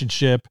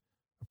relationship,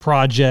 a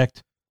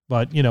project.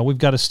 But, you know, we've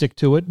got to stick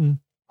to it and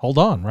hold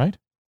on, right?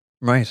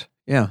 Right.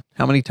 Yeah.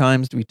 How many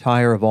times do we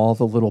tire of all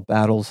the little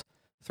battles,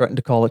 threaten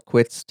to call it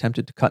quits,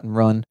 tempted to cut and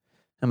run?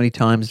 How many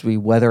times do we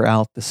weather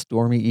out the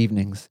stormy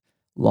evenings,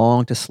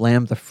 long to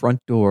slam the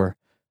front door,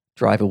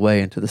 drive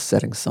away into the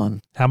setting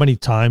sun? How many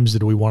times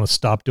did we want to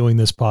stop doing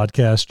this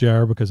podcast,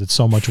 Jared, because it's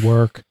so much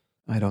work?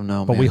 I don't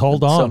know, but man. we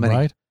hold on,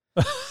 right?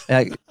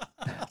 That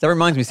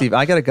reminds me, Steve,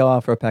 I got to go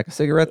out for a pack of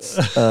cigarettes.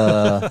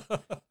 I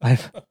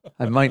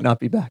might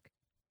not be back.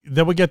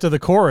 Then we get to the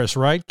chorus,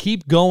 right?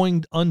 Keep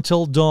going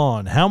until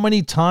dawn. How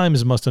many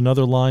times must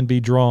another line be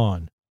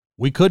drawn?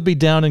 We could be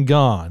down and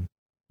gone,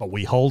 but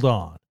we hold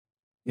on.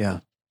 Yeah.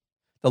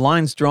 The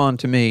lines drawn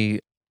to me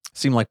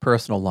seem like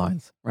personal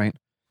lines, right?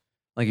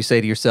 Like you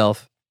say to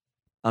yourself,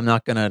 I'm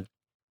not going to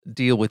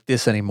deal with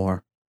this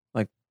anymore.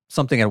 Like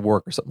something at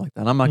work or something like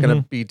that. I'm not going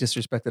to be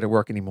disrespected at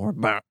work anymore.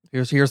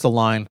 Here's the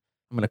line.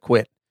 I'm going to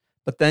quit.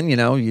 But then, you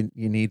know, you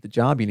need the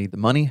job. You need the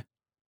money.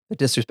 The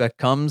disrespect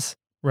comes.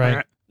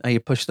 Right. Now you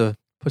push the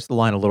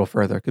line a little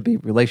further. It could be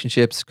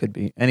relationships, could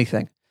be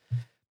anything.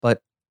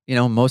 But, you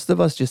know, most of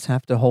us just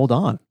have to hold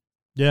on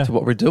to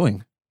what we're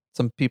doing.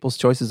 Some people's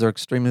choices are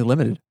extremely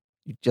limited.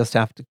 You just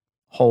have to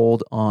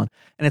hold on.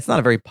 And it's not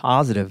a very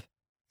positive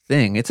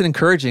thing. It's an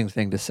encouraging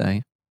thing to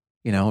say,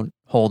 you know,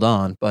 hold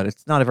on, but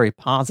it's not a very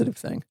positive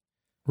thing.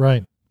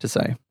 Right. To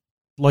say.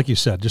 Like you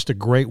said, just a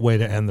great way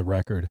to end the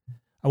record.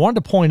 I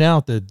wanted to point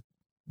out that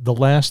the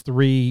last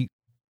three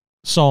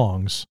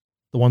songs,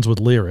 the ones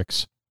with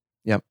lyrics,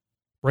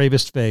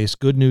 Bravest Face,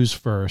 Good News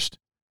First,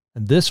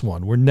 and this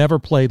one were never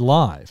played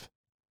live.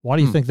 Why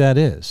do you think that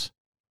is?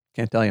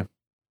 Can't tell you. Do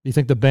you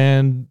think the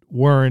band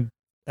weren't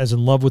as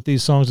in love with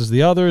these songs as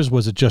the others?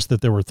 Was it just that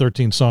there were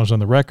 13 songs on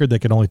the record, they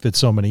could only fit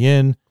so many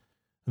in, and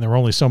there were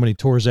only so many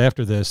tours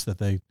after this that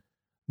they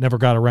never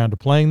got around to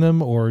playing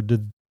them, or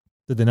did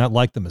they not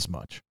like them as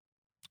much?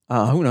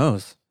 Who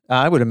knows?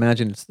 I would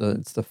imagine it's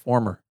the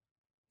former.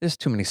 There's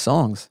too many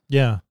songs.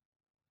 Yeah.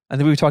 I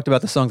think we talked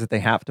about the songs that they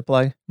have to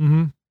play,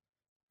 Mm-hmm.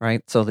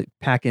 right? So they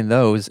pack in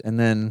those, and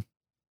then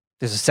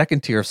there's a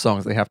second tier of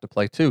songs they have to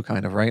play too,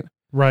 kind of, right?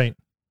 Right.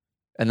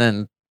 And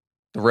then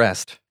the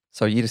rest.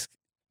 So you just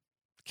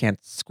can't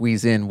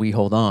squeeze in We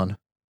Hold On.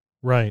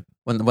 Right.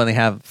 When they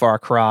have Far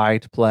Cry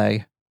to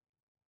play,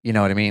 you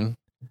know what I mean?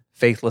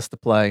 Faithless to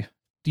play.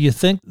 Do you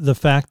think the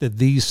fact that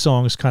these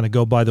songs kind of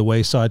go by the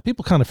wayside,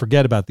 people kind of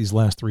forget about these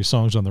last 3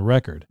 songs on the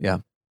record? Yeah.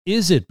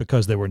 Is it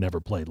because they were never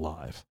played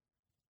live?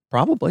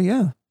 Probably,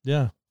 yeah.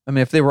 Yeah. I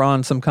mean, if they were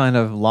on some kind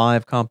of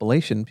live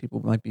compilation,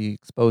 people might be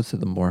exposed to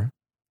them more.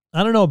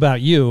 I don't know about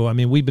you. I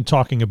mean, we've been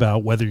talking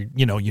about whether,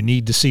 you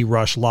need to see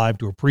Rush live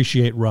to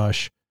appreciate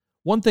Rush.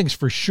 One thing's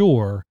for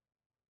sure,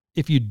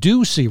 if you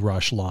do see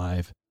Rush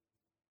live,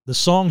 the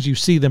songs you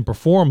see them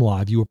perform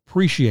live, you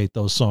appreciate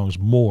those songs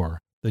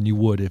more than you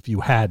would if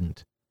you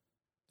hadn't.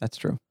 That's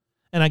true.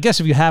 And I guess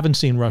if you haven't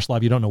seen Rush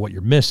live, you don't know what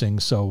you're missing.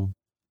 So,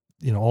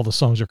 all the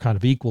songs are kind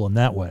of equal in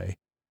that way.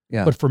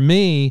 Yeah. But for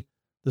me,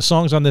 the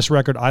songs on this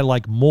record I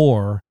like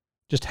more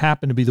just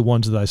happen to be the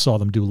ones that I saw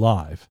them do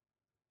live.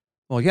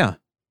 Well, yeah,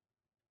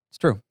 it's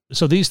true.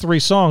 So these 3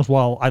 songs,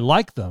 while I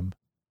like them,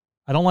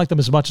 I don't like them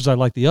as much as I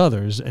like the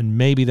others, and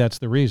maybe that's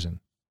the reason.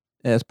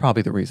 Yeah, it's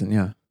probably the reason,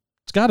 yeah.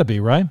 It's got to be,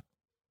 right?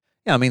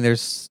 Yeah, I mean,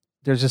 there's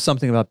just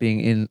something about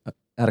being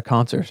at a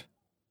concert,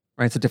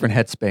 right? It's a different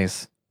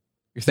headspace.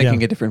 You're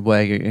thinking a different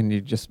way, and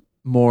you're just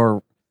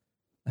more,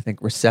 I think,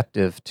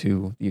 receptive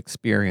to the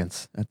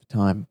experience at the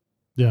time.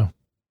 Yeah.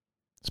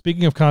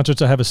 Speaking of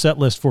concerts, I have a set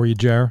list for you,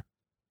 Jer.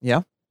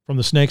 Yeah? From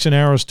the Snakes and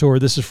Arrows tour.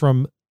 This is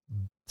from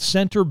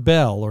Center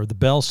Bell, or the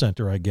Bell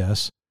Center, I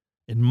guess,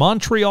 in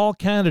Montreal,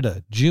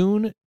 Canada,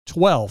 June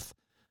 12th,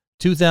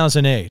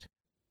 2008.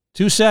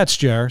 2 sets,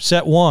 Jer.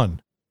 Set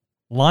 1,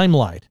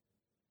 Limelight.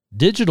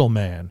 Digital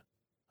Man.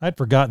 I'd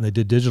forgotten they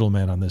did Digital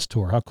Man on this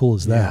tour. How cool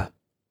is that?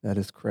 Yeah, that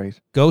is great.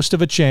 Ghost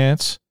of a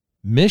Chance,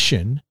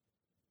 Mission,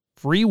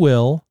 Free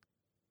Will,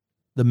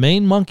 The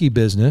Main Monkey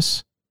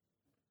Business,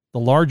 The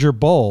Larger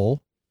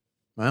Bowl,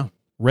 Wow.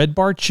 Red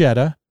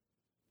Barchetta,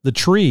 The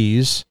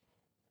Trees,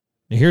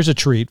 now here's a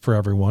treat for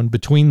everyone,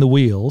 Between the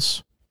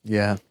Wheels,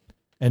 Yeah.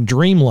 and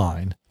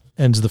Dreamline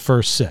ends the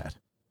first set.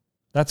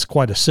 That's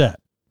quite a set.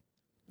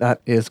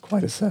 That is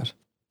quite a set.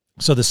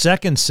 So the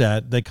second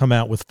set, they come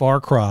out with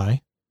Far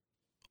Cry,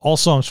 all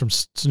songs from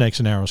Snakes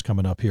and Arrows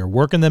coming up here,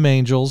 Working Them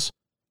Angels,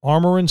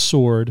 Armor and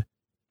Sword,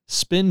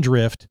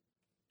 Spindrift,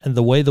 and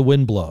The Way the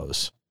Wind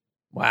Blows.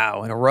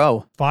 Wow, in a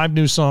row. 5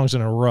 new songs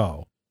in a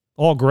row.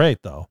 All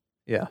great, though.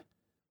 Yeah.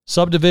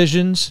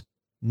 Subdivisions,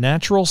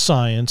 Natural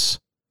Science,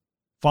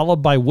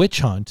 followed by Witch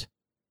Hunt,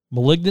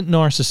 Malignant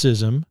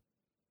Narcissism,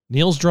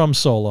 Neil's drum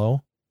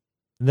solo,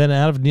 and then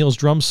out of Neil's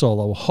drum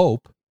solo,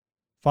 Hope,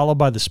 followed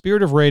by The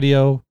Spirit of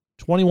Radio,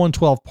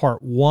 2112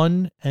 Part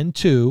 1 and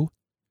 2,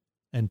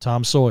 and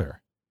Tom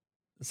Sawyer.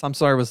 I'm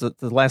Sorry was the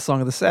last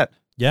song of the set.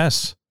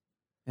 Yes.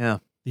 Yeah.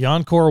 The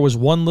encore was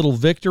One Little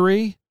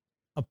Victory,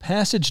 A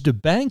Passage to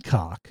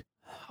Bangkok.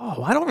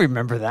 Oh, I don't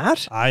remember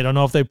that. I don't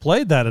know if they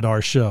played that at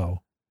our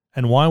show.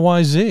 And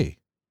YYZ.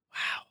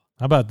 Wow.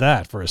 How about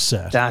that for a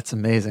set? That's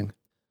amazing.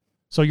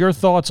 So your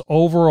thoughts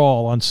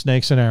overall on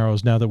Snakes and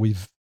Arrows now that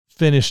we've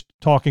finished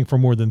talking for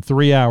more than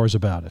 3 hours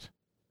about it?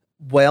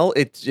 Well,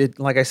 it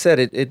like I said,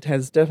 it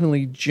has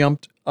definitely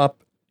jumped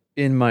up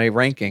in my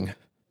ranking.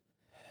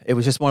 It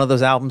was just one of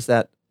those albums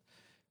that,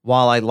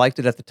 while I liked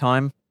it at the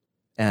time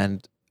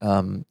and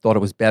thought it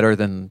was better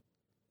than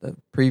the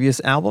previous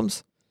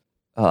albums,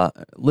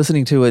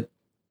 listening to it,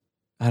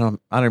 I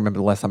don't remember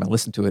the last time I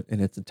listened to it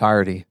in its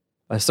entirety.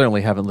 I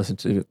certainly haven't listened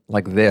to it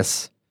like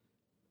this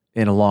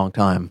in a long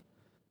time.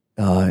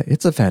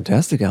 It's a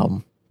fantastic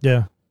album.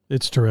 Yeah,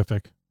 it's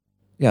terrific.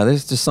 Yeah,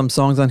 there's just some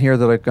songs on here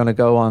that are going to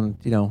go on,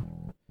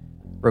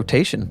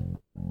 rotation.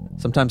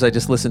 Sometimes I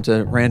just listen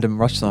to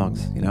random Rush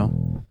songs,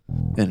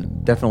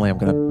 and definitely I'm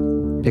going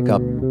to pick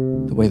up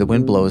The Way the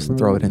Wind Blows and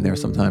throw it in there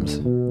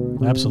sometimes.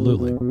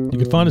 Absolutely. You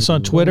can find us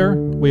on Twitter.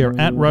 We are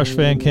at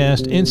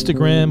RushFanCast.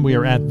 Instagram, we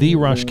are at The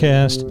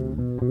RushCast.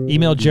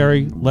 Email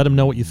Jerry. Let him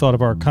know what you thought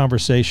of our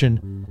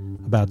conversation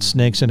about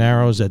Snakes and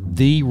Arrows at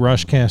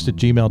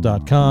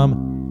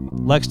therushcast@gmail.com.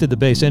 Lex did the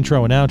bass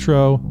intro and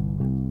outro.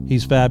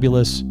 He's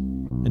fabulous.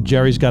 And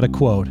Jerry's got a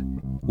quote,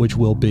 which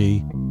will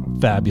be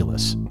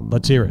fabulous.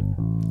 Let's hear it.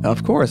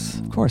 Of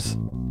course.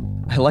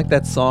 I like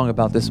that song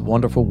about this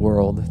wonderful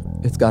world.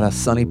 It's got a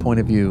sunny point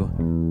of view.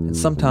 And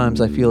sometimes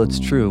I feel it's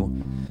true,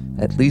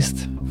 at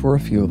least for a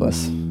few of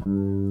us.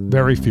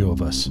 Very few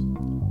of us.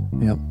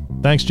 Yep.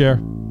 Thanks, Jer.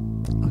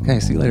 Okay,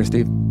 see you later,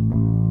 Steve.